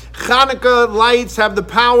Chanukah. Chanukah lights have the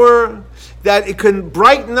power that it can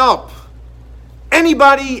brighten up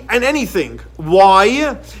anybody and anything.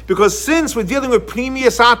 Why? Because since we're dealing with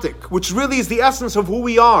Pnimius Atik, which really is the essence of who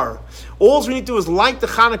we are, all we need to do is light the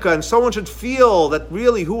Chanukah, and someone should feel that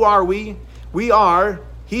really, who are we? We are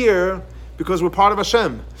here because we're part of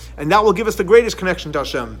Hashem. And that will give us the greatest connection to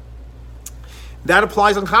Hashem. That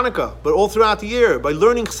applies on Chanukah, but all throughout the year. By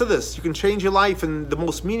learning Chassidus, you can change your life in the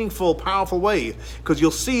most meaningful, powerful way. Because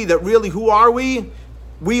you'll see that really, who are we?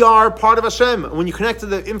 We are part of Hashem. And when you connect to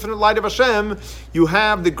the infinite light of Hashem, you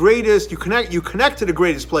have the greatest, you connect to the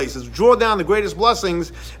greatest places, draw down the greatest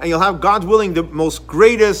blessings, and you'll have, God willing, the most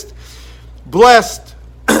greatest, blessed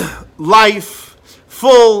life,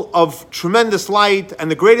 full of tremendous light, and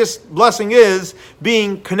the greatest blessing is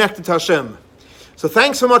being connected to Hashem. So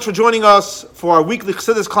thanks so much for joining us for our weekly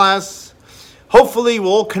Chassidus class. Hopefully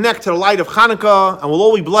we'll all connect to the light of Chanukah, and we'll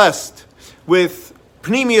all be blessed with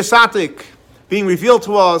Pnimius Atik being revealed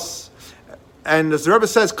to us. And as the Rebbe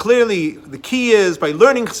says clearly, the key is by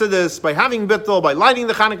learning Chassidus, by having bittul, by lighting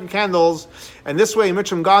the Chanukah candles, and this way,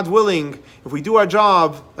 Mitchum, God willing, if we do our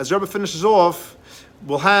job, as the Rebbe finishes off,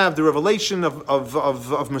 we'll have the revelation of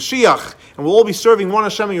Mashiach, and we'll all be serving one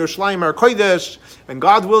Hashem in Yerushalayim, our Kodesh, and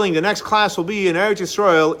God willing, the next class will be in Eretz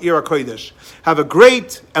Yisrael, Ir Kodesh. Have a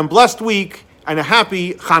great and blessed week, and a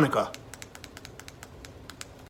happy Chanukah.